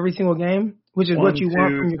playing every single game, which is what you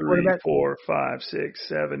want from your quarterback. 4, 5, 6,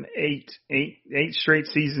 7, 8 straight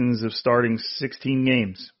seasons of starting 16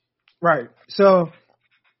 games. Right. So,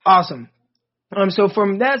 awesome. So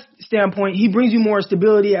from that standpoint, he brings you more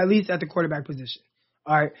stability, at least at the quarterback position.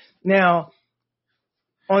 All right. Now,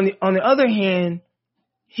 on the other hand,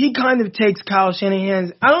 he kind of takes Kyle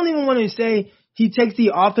Shanahan's. I don't even want to say he takes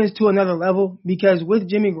the offense to another level because with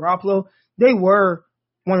Jimmy Garoppolo, they were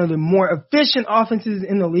one of the more efficient offenses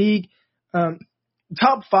in the league.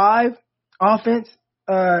 Top 5 offense,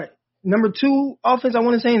 number 2 offense, I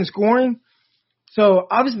want to say, in scoring. So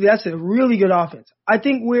obviously that's a really good offense. I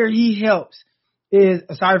think where he helps is,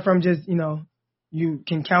 aside from just, you know, you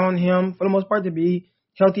can count on him for the most part to be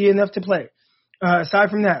healthy enough to play. Aside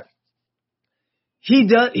from that,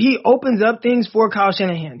 he opens up things for Kyle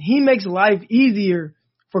Shanahan. He makes life easier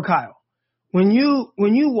for Kyle. When you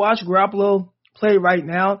watch Garoppolo play right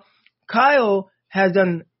now, Kyle has done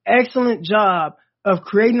an excellent job of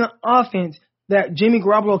creating an offense that Jimmy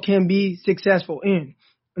Garoppolo can be successful in.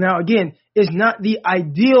 Now, again, it's not the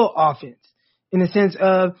ideal offense in the sense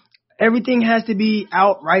of everything has to be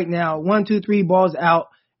out right now. 1, 2, 3 balls out.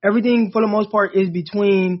 Everything for the most part is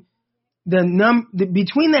between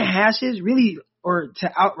between the hashes, really, or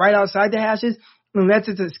right outside the hashes, unless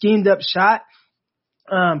it's a schemed up shot.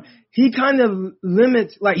 He kind of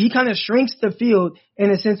limits, he kind of shrinks the field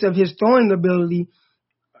in the sense of his throwing ability.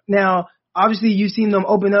 Now, obviously, you've seen them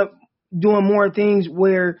open up, doing more things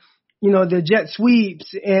where, you know, the jet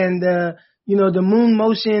sweeps and the moon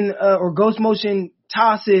motion or ghost motion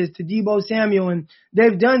tosses to Deebo Samuel, and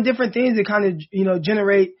they've done different things to kind of, you know,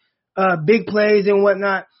 generate big plays and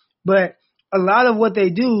whatnot. But a lot of what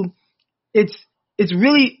they do, it's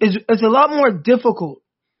a lot more difficult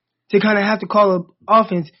to kind of have to call an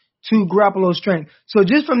offense to Garoppolo's strength. So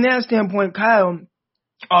just from that standpoint, Kyle,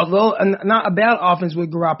 although not a bad offense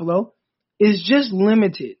with Garoppolo, is just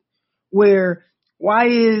limited. Where why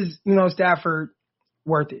is, you know, Stafford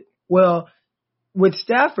worth it? Well, with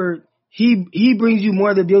Stafford, he brings you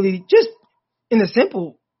more of the ability, just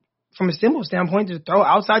from a simple standpoint, to throw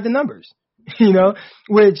outside the numbers, you know,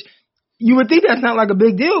 which you would think that's not like a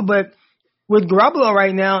big deal, but with Garoppolo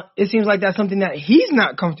right now, it seems like that's something that he's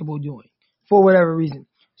not comfortable doing for whatever reason.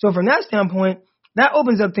 So from that standpoint, that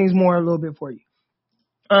opens up things more a little bit for you.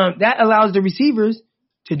 That allows the receivers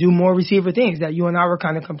to do more receiver things that you and I were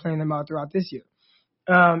kind of complaining about throughout this year.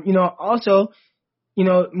 You know, also, you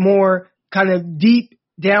know, more kind of deep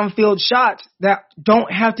downfield shots that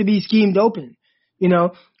don't have to be schemed open. You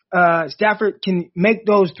know, Stafford can make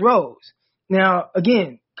those throws. Now,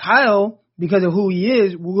 again, Kyle, because of who he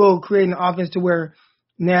is, will create an offense to where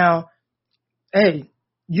now, hey,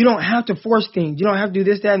 you don't have to force things. You don't have to do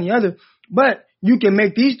this, that, and the other. But you can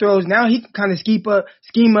make these throws. Now he can kind of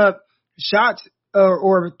scheme up shots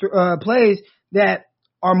or plays that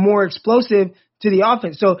are more explosive to the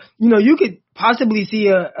offense. So, you could possibly see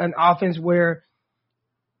an offense where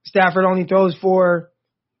Stafford only throws for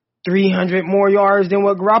 300 more yards than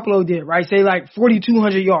what Garoppolo did, right? Say like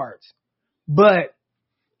 4,200 yards. But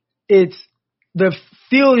the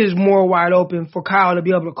field is more wide open for Kyle to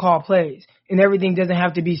be able to call plays, and everything doesn't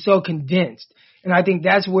have to be so condensed. And I think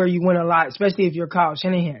that's where you win a lot, especially if you're Kyle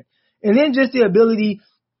Shanahan. And then just the ability,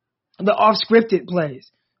 the off-scripted plays.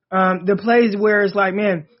 The plays where it's like,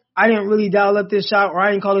 man, I didn't really dial up this shot or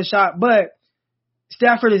I didn't call this shot, but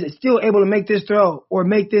Stafford is still able to make this throw or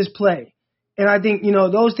make this play. And I think,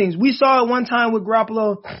 those things. We saw it one time with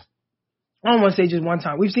Garoppolo. I don't want to say just one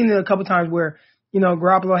time. We've seen it a couple times where,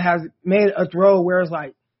 Garoppolo has made a throw where it's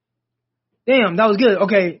like, damn, that was good.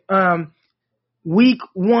 Okay, week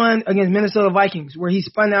 1 against Minnesota Vikings where he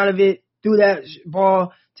spun out of it, threw that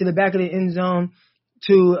ball to the back of the end zone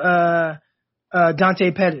to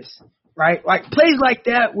Dante Pettis, right? Like plays like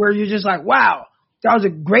that where you're just like, wow, that was a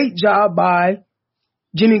great job by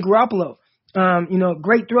Jimmy Garoppolo.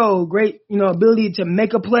 Great throw, great, ability to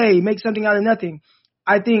make a play, make something out of nothing.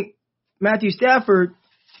 I think Matthew Stafford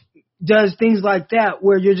does things like that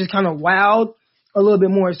where you're just kind of wowed a little bit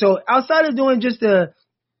more. So outside of doing just the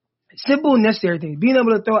simple necessary things, being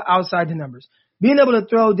able to throw outside the numbers, being able to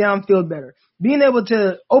throw downfield better, being able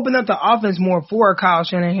to open up the offense more for Kyle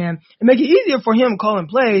Shanahan and make it easier for him calling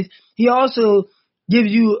plays, he also gives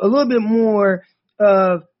you a little bit more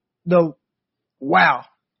of the wow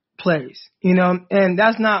plays, and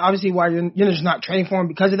that's not obviously why you're just not trading for him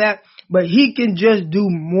because of that, but he can just do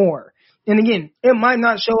more. And again, it might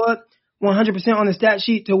not show up 100% on the stat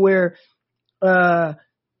sheet to where,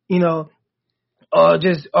 he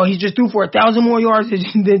just threw for 1,000 more yards than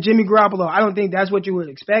Jimmy Garoppolo. I don't think that's what you would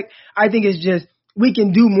expect. I think it's just we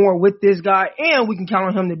can do more with this guy and we can count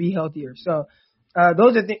on him to be healthier. So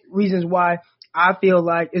those are reasons why I feel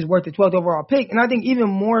like it's worth the 12th overall pick. And I think even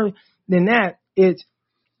more than that, it's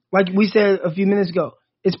like we said a few minutes ago,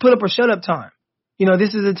 it's put up or shut up time.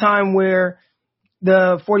 This is a time where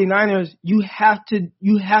the 49ers, you have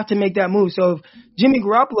to make that move. So if Jimmy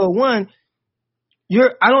Garoppolo won,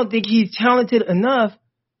 I don't think he's talented enough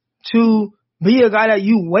to be a guy that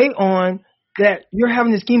you wait on, that you're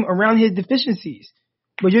having to scheme around his deficiencies,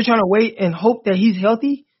 but you're trying to wait and hope that he's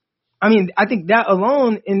healthy. I mean, I think that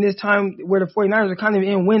alone in this time where the 49ers are kind of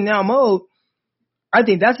in win now mode, I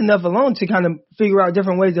think that's enough alone to kind of figure out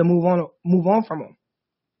different ways to move on from him.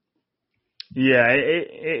 Yeah,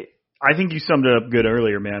 I think you summed it up good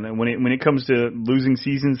earlier, man. And when it comes to losing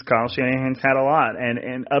seasons, Kyle Shanahan's had a lot,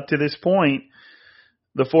 and up to this point,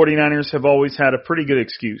 the 49ers have always had a pretty good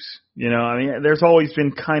excuse. There's always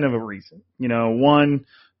been kind of a reason. One,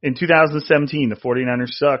 in 2017, the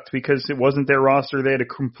 49ers sucked because it wasn't their roster. They had to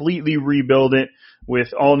completely rebuild it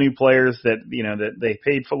with all new players that they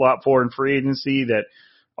paid a lot for in free agency, that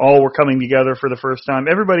all were coming together for the first time.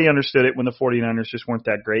 Everybody understood it when the 49ers just weren't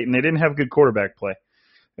that great, and they didn't have good quarterback play.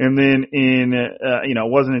 And then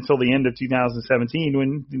it wasn't until the end of 2017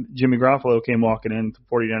 when Jimmy Garoppolo came walking in, the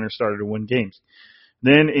 49ers started to win games.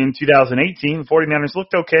 Then in 2018, the 49ers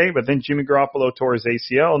looked okay, but then Jimmy Garoppolo tore his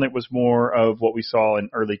ACL, and it was more of what we saw in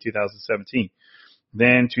early 2017.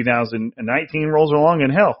 Then 2019 rolls along,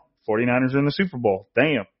 and hell, 49ers are in the Super Bowl.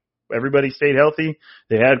 Damn. Everybody stayed healthy.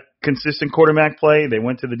 They had consistent quarterback play. They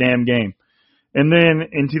went to the damn game. And then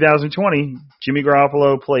in 2020, Jimmy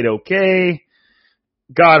Garoppolo played okay,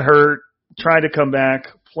 got hurt, tried to come back,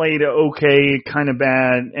 played okay, kind of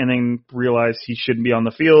bad, and then realized he shouldn't be on the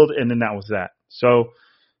field, and then that was that. So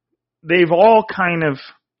they've all kind of,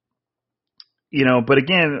 but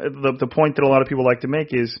again, the point that a lot of people like to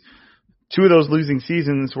make is 2 of those losing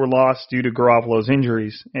seasons were lost due to Garoppolo's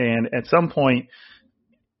injuries. And at some point,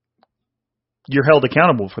 you're held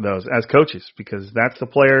accountable for those as coaches, because that's the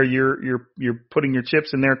player you're putting your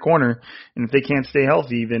chips in their corner. And if they can't stay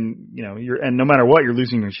healthy, then, and no matter what, you're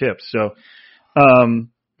losing your chips. So,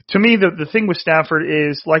 to me, the thing with Stafford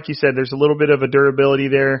is, like you said, there's a little bit of a durability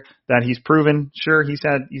there that he's proven. Sure, he's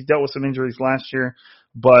dealt with some injuries last year,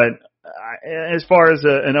 but as far as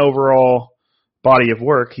an overall body of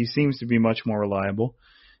work, he seems to be much more reliable.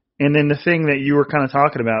 And then the thing that you were kind of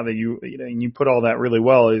talking about that and you put all that really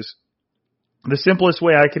well is, the simplest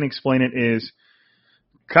way I can explain it is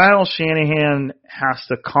Kyle Shanahan has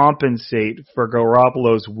to compensate for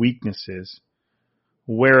Garoppolo's weaknesses.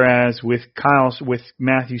 Whereas with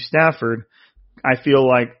Matthew Stafford, I feel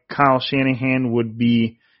like Kyle Shanahan would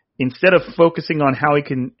be, instead of focusing on how he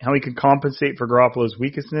can compensate for Garoppolo's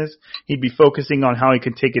weaknesses, he'd be focusing on how he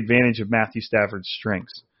can take advantage of Matthew Stafford's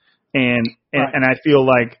strengths. And I feel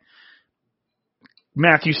like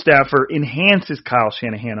Matthew Stafford enhances Kyle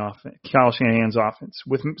Shanahan's offense.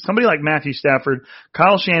 With somebody like Matthew Stafford,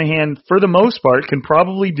 Kyle Shanahan, for the most part, can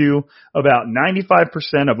probably do about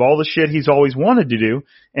 95% of all the shit he's always wanted to do,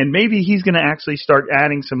 and maybe he's going to actually start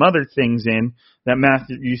adding some other things in that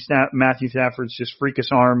Matthew Stafford's just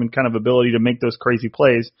freakish arm and kind of ability to make those crazy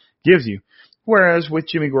plays gives you. Whereas with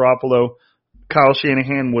Jimmy Garoppolo, Kyle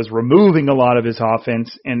Shanahan was removing a lot of his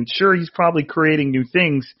offense, and sure, he's probably creating new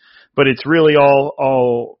things, but it's really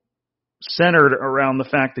all centered around the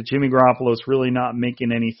fact that Jimmy Garoppolo is really not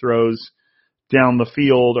making any throws down the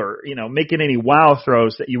field or, making any wow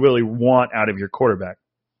throws that you really want out of your quarterback.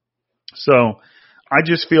 So I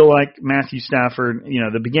just feel like Matthew Stafford,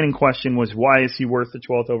 the beginning question was, why is he worth the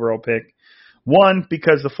 12th overall pick? One,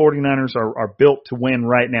 because the 49ers are built to win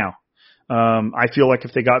right now. I feel like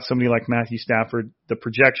if they got somebody like Matthew Stafford, the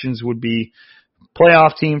projections would be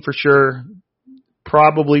playoff team for sure,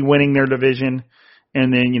 probably winning their division,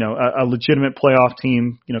 and then, a legitimate playoff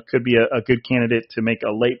team, could be a good candidate to make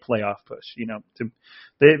a late playoff push.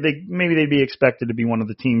 Maybe they'd be expected to be one of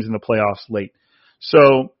the teams in the playoffs late.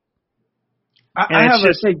 So I have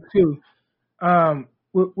a take too.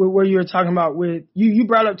 Where you were talking about with you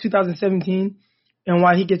brought up 2017 and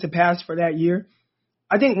why he gets a pass for that year.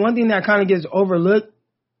 I think one thing that kind of gets overlooked,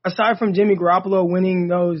 aside from Jimmy Garoppolo winning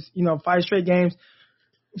those, 5 straight games,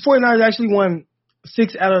 49ers actually won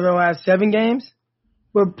 6 out of the last 7 games.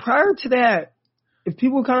 But prior to that, if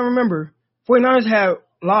people kind of remember, 49ers had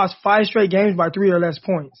lost 5 straight games by 3 or less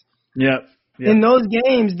points. Yeah. In those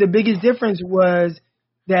games, the biggest difference was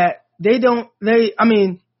that I don't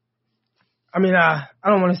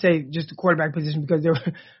want to say just the quarterback position because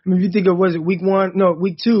if you think it was week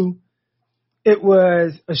 2, it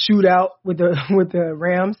was a shootout with the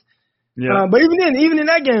Rams. Yeah. But even in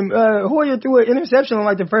that game, Hoyer threw an interception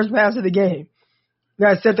on the first pass of the game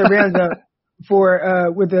that set the Rams up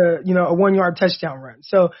for with a 1-yard touchdown run.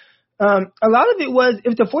 So a lot of it was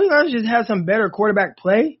if the 49ers just had some better quarterback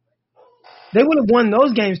play, they would have won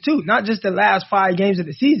those games too, not just the last 5 games of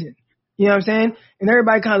the season. You know what I'm saying? And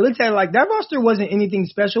everybody kind of looks at it like that roster wasn't anything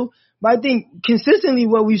special. But I think consistently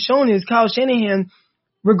what we've shown is Kyle Shanahan,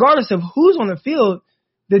 regardless of who's on the field,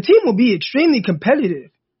 the team will be extremely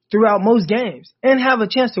competitive throughout most games and have a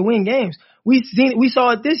chance to win games. We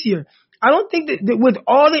saw it this year. I don't think that with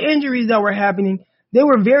all the injuries that were happening, they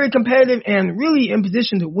were very competitive and really in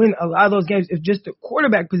position to win a lot of those games if just the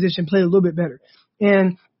quarterback position played a little bit better.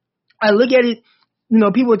 And I look at it,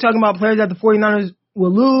 people are talking about players that the 49ers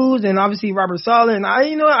will lose, and obviously Robert Saleh, and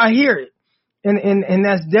I hear it. And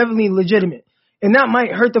that's definitely legitimate. And that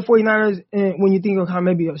might hurt the 49ers when you think of kind of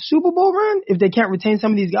maybe a Super Bowl run if they can't retain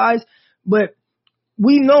some of these guys. But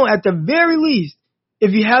we know at the very least,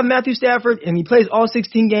 if you have Matthew Stafford and he plays all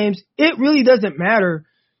 16 games, it really doesn't matter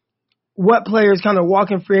what players kind of walk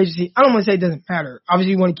in free agency. I don't want to say it doesn't matter.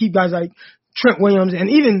 Obviously, you want to keep guys like Trent Williams, and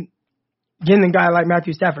even getting a guy like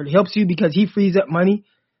Matthew Stafford helps you because he frees up money.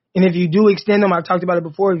 And if you do extend them, I've talked about it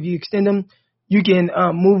before, if you extend them, you can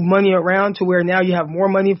move money around to where now you have more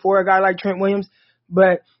money for a guy like Trent Williams.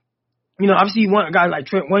 But, obviously you want a guy like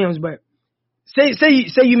Trent Williams, but say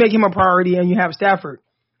you make him a priority and you have Stafford.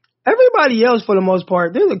 Everybody else, for the most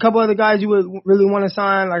part, there's a couple other guys you would really want to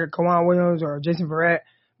sign, like a Kawhi Williams or Jason Verrett.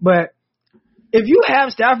 But if you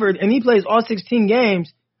have Stafford and he plays all 16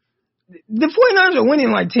 games, the 49ers are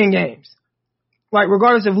winning 10 games.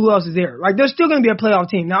 Regardless of who else is there. They're still going to be a playoff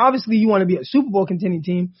team. Now, obviously, you want to be a Super Bowl contending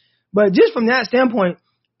team. But just from that standpoint,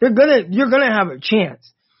 you're going to have a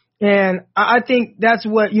chance. And I think that's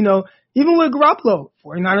what, even with Garoppolo,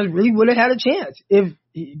 49ers really would have had a chance if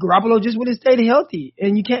Garoppolo just would have stayed healthy.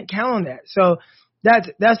 And you can't count on that. So that's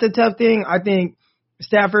the tough thing. I think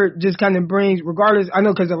Stafford just kind of brings, regardless, I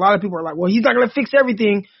know because a lot of people are like, well, he's not going to fix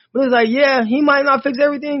everything. But it's yeah, he might not fix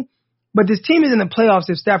everything. But this team is in the playoffs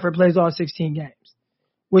if Stafford plays all 16 games,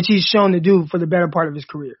 which he's shown to do for the better part of his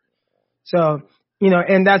career. So,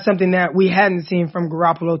 and that's something that we hadn't seen from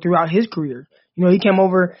Garoppolo throughout his career. He came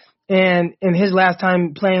over and in his last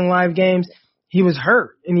time playing live games, he was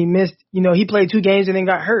hurt and he missed, he played 2 games and then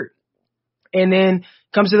got hurt. And then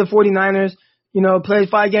comes to the 49ers, plays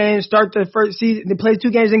 5 games, start the first season, then plays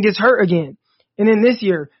 2 games and gets hurt again. And then this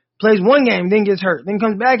year, plays 1 game, then gets hurt, then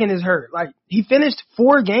comes back and is hurt. He finished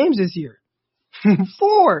 4 games this year. 4.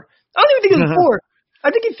 I don't even think it was 4.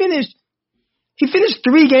 I think he finished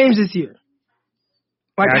 3 games this year.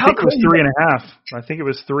 I think it was 3.5. I think it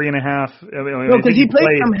was 3.5. No, because he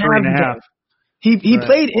played some half. He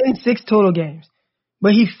played in 6 total games,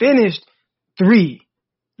 but he finished 3.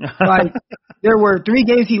 There were 3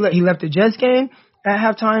 games he left the Jets game at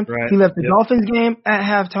halftime. Right. He left the Dolphins game at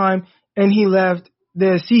halftime, and he left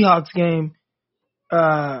the Seahawks game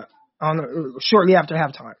shortly after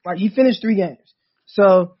halftime. Like, he finished 3 games.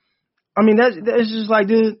 So, I mean, that's just like,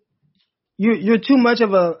 dude, you're too much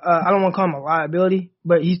of a I don't want to call him a liability,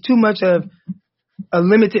 but he's too much of a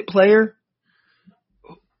limited player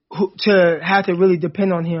to have to really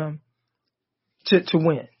depend on him to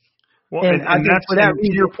win. Well, and that's for that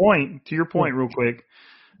reason, to your point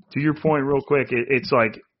real quick, it's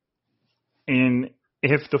like, and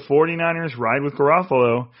if the 49ers ride with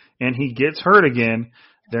Garoppolo and he gets hurt again,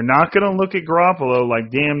 they're not going to look at Garoppolo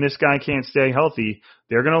like, damn, this guy can't stay healthy.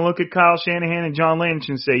 They're going to look at Kyle Shanahan and John Lynch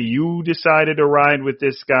and say, you decided to ride with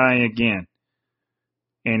this guy again,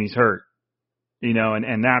 and he's hurt. You know,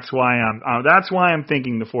 and that's why I'm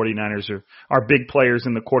thinking the 49ers are big players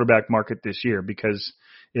in the quarterback market this year, because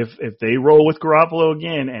if they roll with Garoppolo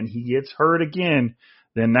again and he gets hurt again,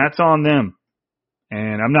 then that's on them.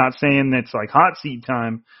 And I'm not saying that's like hot seat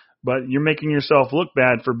time, but you're making yourself look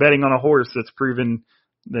bad for betting on a horse that's proven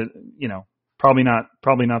that, you know, probably not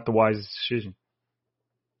the wisest decision.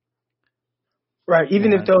 Right.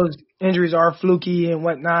 Even if those injuries are fluky and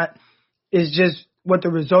whatnot, it's just what the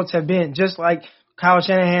results have been. Just like Kyle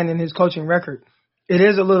Shanahan and his coaching record. It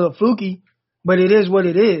is a little fluky, but it is what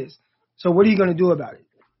it is. So what are you going to do about it?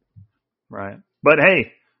 Right. But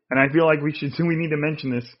hey, and I feel like we need to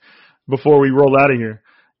mention this before we roll out of here.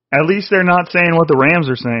 At least they're not saying what the Rams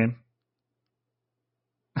are saying.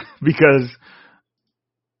 Because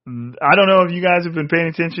I don't know if you guys have been paying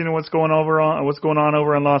attention to what's going on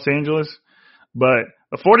over in Los Angeles, but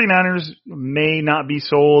the 49ers may not be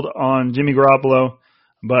sold on Jimmy Garoppolo,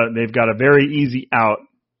 but they've got a very easy out,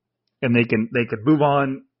 and they can move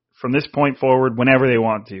on from this point forward whenever they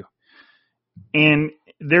want to. And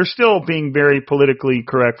they're still being very politically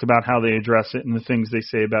correct about how they address it and the things they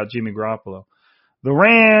say about Jimmy Garoppolo. The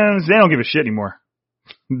Rams, they don't give a shit anymore.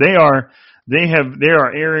 They are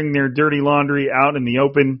airing their dirty laundry out in the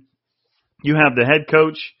open. You have the head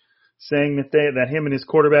coach saying that him and his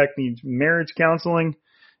quarterback need marriage counseling,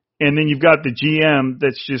 and then you've got the GM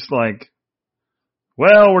that's just like,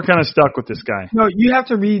 well, we're kind of stuck with this guy. No, you have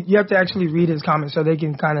to actually read his comments so they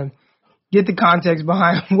can kind of get the context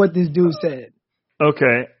behind what this dude said.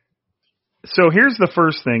 Okay. So here's the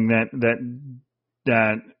first thing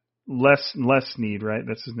that Les Snead, right?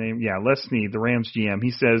 That's his name. Yeah, Les Snead, the Rams GM.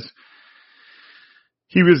 He says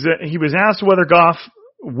he was asked whether Goff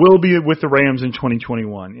will be with the Rams in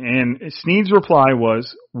 2021. And Snead's reply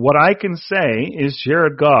was, what I can say is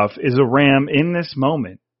Jared Goff is a Ram in this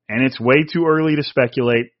moment, and it's way too early to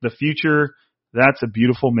speculate. The future, that's a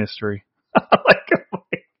beautiful mystery.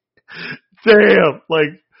 Damn,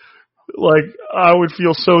 like I would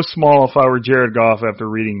feel so small if I were Jared Goff after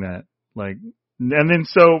reading that. Like, and then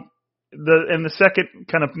so the second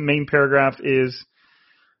kind of main paragraph is,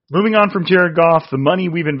 moving on from Jared Goff, the money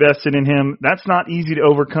we've invested in him, that's not easy to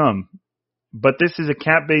overcome. But this is a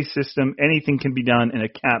cap-based system. Anything can be done in a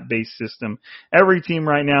cap-based system. Every team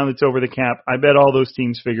right now that's over the cap, I bet all those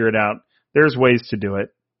teams figure it out. There's ways to do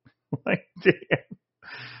it. Like,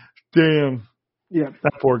 damn. Yeah.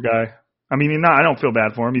 That poor guy. I mean, I don't feel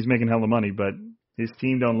bad for him. He's making hella money, but his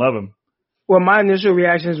team don't love him. Well, my initial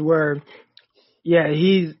reactions were,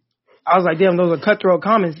 I was like, damn, those are cutthroat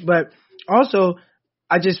comments. But also,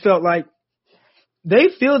 I just felt like they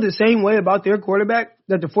feel the same way about their quarterback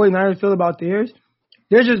that the 49ers feel about theirs.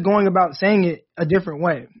 They're just going about saying it a different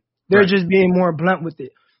way. They're just being more blunt with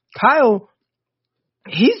it. Kyle,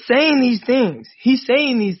 he's saying these things.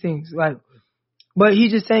 Like, but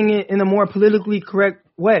he's just saying it in a more politically correct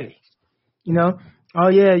way. You know? Oh,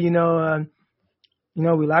 yeah, we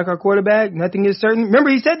like our quarterback. Nothing is certain. Remember,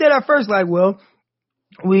 he said that at first, like, well,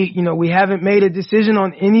 we haven't made a decision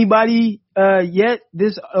on anybody yet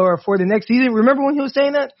this or for the next season. Remember when he was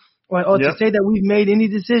saying that? To say that we've made any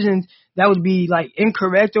decisions, that would be like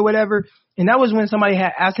incorrect or whatever. And that was when somebody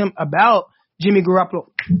had asked him about Jimmy Garoppolo.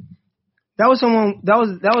 That was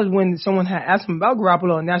when someone had asked him about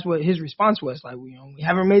Garoppolo, and that's what his response was. Like, we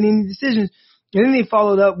haven't made any decisions. And then they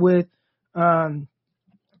followed up with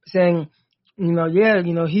saying,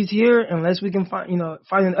 he's here unless we can find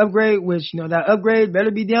an upgrade, which, that upgrade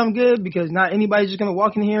better be damn good, because not anybody's just going to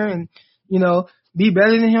walk in here and, be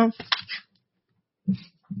better than him.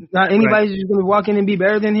 Not anybody's just going to walk in and be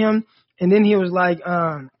better than him. And then he was like,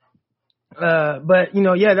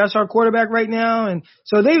 that's our quarterback right now. And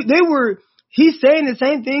so he's saying the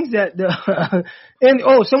same things that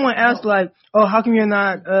someone asked like, how come you're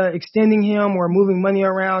not extending him or moving money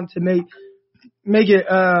around to make it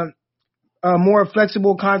a more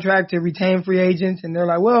flexible contract to retain free agents? And they're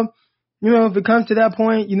like, well, if it comes to that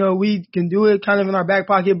point, we can do it kind of in our back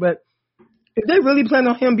pocket. But if they really planned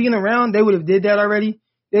on him being around, they would have did that already.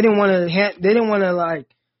 they didn't want to like,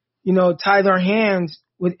 you know, tie their hands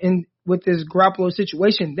with this Garoppolo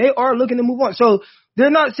situation. They are looking to move on. So they're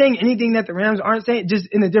not saying anything that the Rams aren't saying, just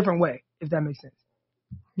in a different way, if that makes sense.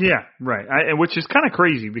 Yeah, right. Which is kind of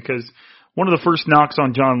crazy because one of the first knocks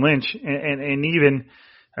on John Lynch and even,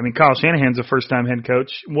 I mean, Kyle Shanahan's a first-time head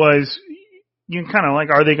coach, was you kind of like,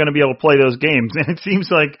 are they going to be able to play those games? And it seems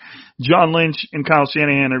like John Lynch and Kyle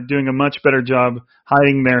Shanahan are doing a much better job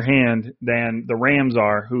hiding their hand than the Rams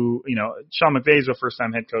are, who, you know, Sean McVay is a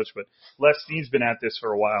first-time head coach, but Les Snead's been at this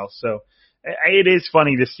for a while. So it is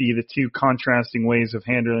funny to see the two contrasting ways of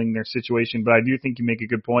handling their situation, but I do think you make a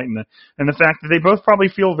good point in the fact that they both probably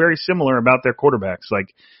feel very similar about their quarterbacks.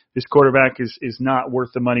 Like, this quarterback is not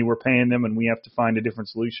worth the money we're paying them, and we have to find a different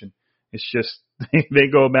solution. It's just they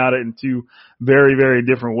go about it in two very, very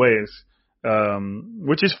different ways,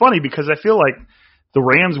 which is funny because I feel like the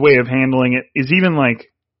Rams' way of handling it is even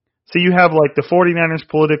like, so you have like the 49ers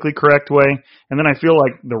politically correct way, and then I feel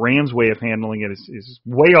like the Rams' way of handling it is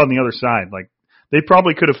way on the other side. Like, they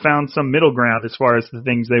probably could have found some middle ground as far as the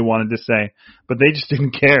things they wanted to say, but they just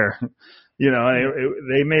didn't care. You know,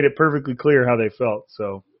 they made it perfectly clear how they felt,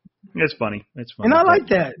 so. It's funny. And I like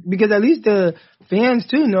that because at least the fans,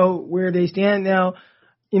 too, know where they stand now.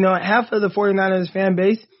 You know, half of the 49ers fan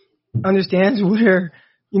base understands where,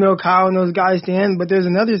 you know, Kyle and those guys stand. But there's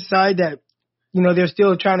another side that, you know, they're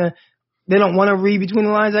still they don't want to read between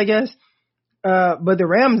the lines, I guess. But the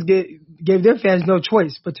Rams gave their fans no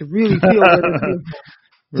choice but to really feel where they feel.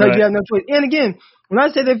 It's like you have no choice. And again, when I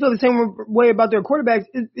say they feel the same way about their quarterbacks,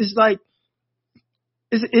 it's like,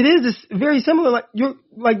 it is very similar.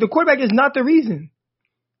 Like the quarterback is not the reason.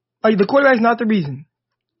 Like, the quarterback is not the reason.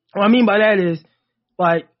 What I mean by that is,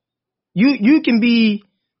 like, you can be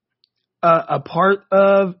a part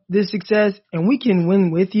of this success and we can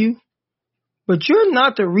win with you, but you're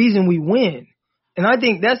not the reason we win. And I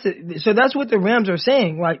think so that's what the Rams are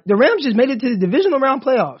saying. Like, the Rams just made it to the divisional round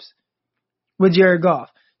playoffs with Jared Goff.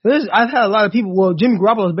 I've had a lot of people, well, Jimmy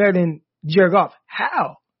Garoppolo is better than Jared Goff.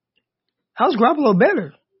 How? How's Garoppolo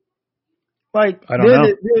better? Like, I don't know.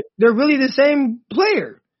 They're really the same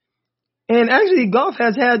player. And actually, Goff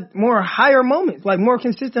has had more higher moments, like more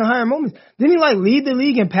consistent higher moments. Didn't he, like, lead the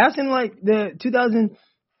league in passing, like, the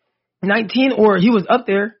 2019? Or he was up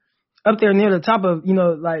there near the top of, you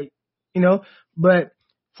know, like, you know. But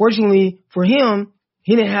fortunately for him,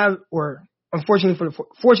 he didn't have, or fortunately for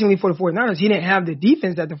the 49ers, he didn't have the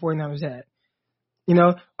defense that the 49ers had. You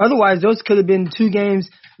know, otherwise those could have been two games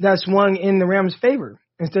that swung in the Rams' favor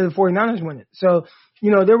instead of the 49ers winning. So,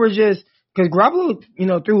 you know, there was just, because Garoppolo, you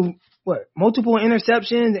know, threw multiple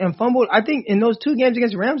interceptions and fumbled. I think in those two games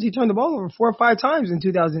against the Rams, he turned the ball over 4 or 5 times in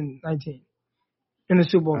 2019 in the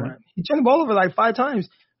Super Bowl run. He turned the ball over like 5 times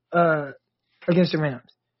against the Rams.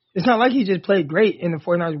 It's not like he just played great in the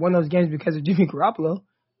 49ers won those games because of Jimmy Garoppolo.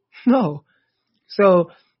 No.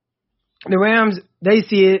 So the Rams, they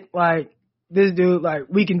see it like, this dude, like,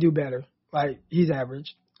 we can do better. Like, he's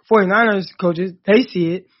average. 49ers coaches, they see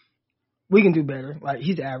it. We can do better. Like,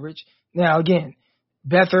 he's average. Now, again,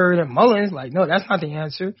 Beathard and Mullins, like, no, that's not the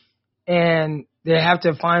answer. And they have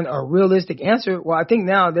to find a realistic answer. Well, I think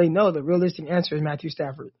now they know the realistic answer is Matthew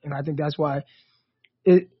Stafford. And I think that's why,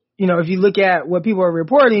 you know, if you look at what people are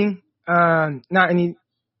reporting, not any,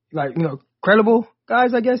 like, you know, credible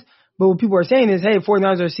guys, I guess, but what people are saying is, hey,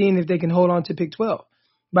 49ers are seeing if they can hold on to pick 12.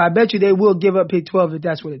 But I bet you they will give up pick 12 if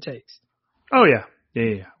that's what it takes. Oh, yeah.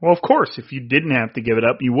 Yeah. Well, of course, if you didn't have to give it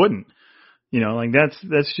up, you wouldn't. You know, like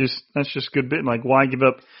that's just good bit. Like, why give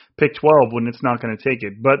up pick 12 when it's not going to take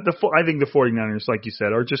it? But I think the 49ers, like you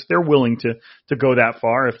said, they're willing to go that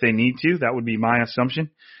far if they need to. That would be my assumption.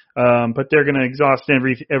 But they're going to exhaust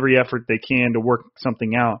every effort they can to work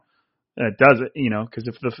something out. Does it, you know, because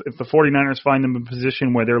if the 49ers find them in a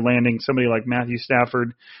position where they're landing somebody like Matthew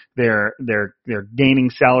Stafford, they're gaining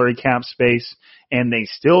salary cap space, and they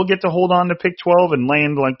still get to hold on to pick 12 and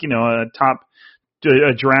land, like, you know,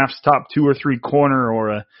 a draft's top 2 or 3 corner,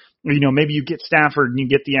 or you know, maybe you get Stafford and you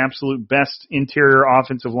get the absolute best interior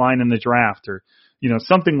offensive line in the draft, or, you know,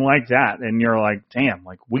 something like that, and you're like, damn,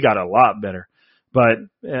 like, we got a lot better. But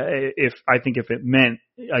if it meant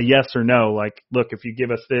a yes or no, like, look, if you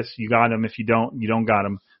give us this, you got him. If you don't got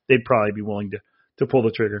him, they'd probably be willing to pull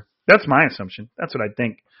the trigger. That's my assumption. That's what I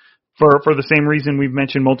think. For the same reason we've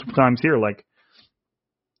mentioned multiple times here, like,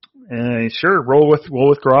 sure, roll with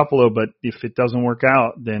Garoppolo, but if it doesn't work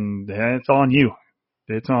out, then it's on you.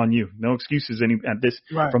 It's on you. No excuses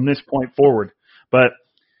from this point forward. But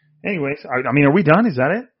anyways, I mean, are we done? Is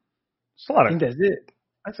that it? It's a lot I think that's it.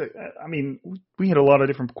 I mean, we hit a lot of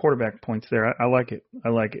different quarterback points there. I like it.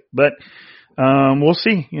 But we'll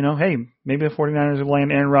see. Hey, maybe the 49ers will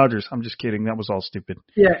land Aaron Rodgers. I'm just kidding. That was all stupid.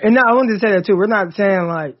 Yeah, and I wanted to say that too. We're not saying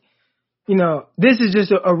like, this is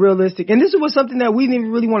just a realistic, and this was something that we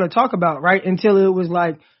didn't really want to talk about, right? Until it was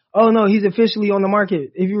like, oh no, he's officially on the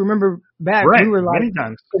market. If you remember back, right. We were like, many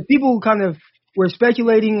times. People kind of were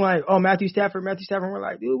speculating like, oh, Matthew Stafford. We're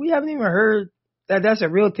like, dude, we haven't even heard that that's a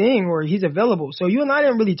real thing or he's available. So you and I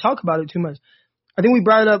didn't really talk about it too much. I think we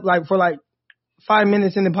brought it up like for like 5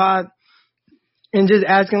 minutes in the pod and just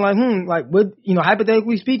asking like, would,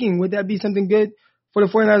 hypothetically speaking, would that be something good for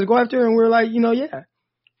the 49ers to go after? And we're like, yeah.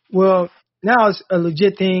 Well, now it's a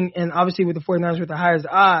legit thing. And obviously with the 49ers with the highest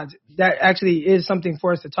odds, that actually is something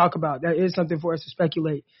for us to talk about. That is something for us to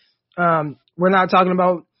speculate. We're not talking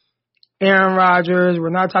about Aaron Rodgers. We're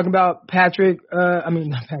not talking about not Patrick.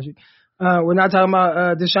 We're not talking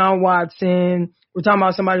about Deshaun Watson. We're talking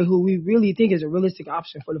about somebody who we really think is a realistic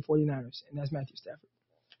option for the 49ers, and that's Matthew Stafford.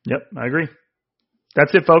 Yep, I agree.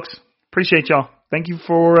 That's it, folks. Appreciate y'all. Thank you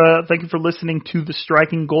for listening to the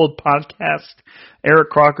Striking Gold podcast.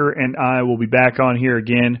 Eric Crocker and I will be back on here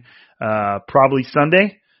again, probably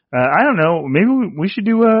Sunday. I don't know. Maybe we should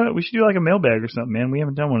do like a mailbag or something, man. We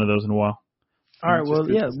haven't done one of those in a while. All right. Well,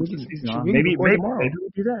 yeah, maybe we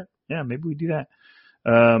do that. Yeah, maybe we do that.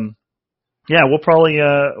 Yeah, we'll probably.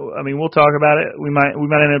 We'll talk about it. We might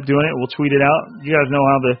end up doing it. We'll tweet it out. You guys know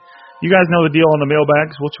the deal on the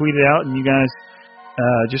mailbags. We'll tweet it out, and you guys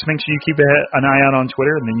just make sure you keep an eye out on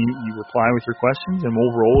Twitter, and then you reply with your questions, and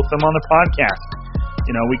we'll roll with them on the podcast.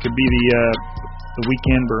 We could be the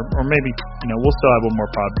weekend, or maybe we'll still have one more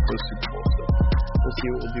pod before the Super Bowl. So we'll see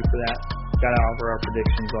what we'll do for that. Got to offer our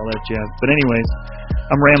predictions, all that jazz. But anyways,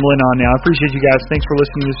 I'm rambling on now. I appreciate you guys. Thanks for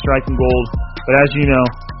listening to Striking Gold. But as you know,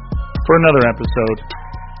 for another episode,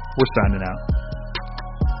 we're signing out.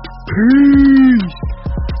 Peace!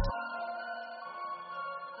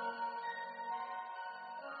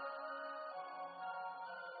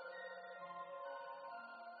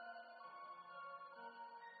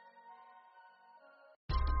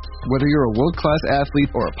 Whether you're a world-class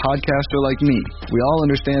athlete or a podcaster like me, we all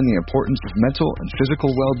understand the importance of mental and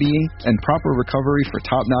physical well-being and proper recovery for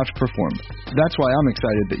top-notch performance. That's why I'm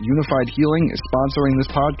excited that Unified Healing is sponsoring this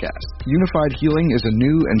podcast. Unified Healing is a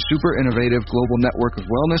new and super innovative global network of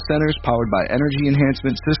wellness centers powered by Energy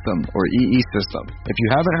Enhancement System, or EE System. If you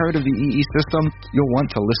haven't heard of the EE System, you'll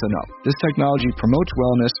want to listen up. This technology promotes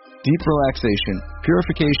wellness, deep relaxation,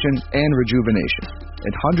 purification, and rejuvenation.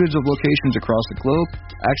 At hundreds of locations across the globe,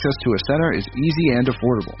 access to a center is easy and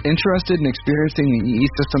affordable. Interested in experiencing the EE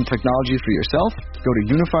System technology for yourself? Go to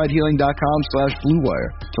unifydhealing.com/bluewire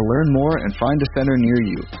to learn more and find a center near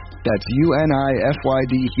you. That's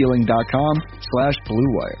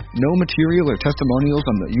unifydhealing.com/bluewire. No material or testimonials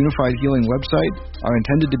on the Unified Healing website are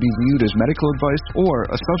intended to be viewed as medical advice or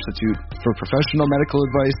a substitute for professional medical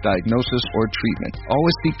advice, diagnosis, or treatment.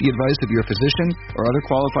 Always seek the advice of your physician or other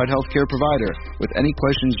qualified healthcare provider with any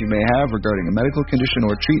questions you may have regarding a medical condition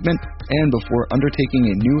or treatment and before undertaking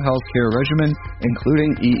a new healthcare regimen,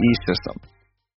 including EE System.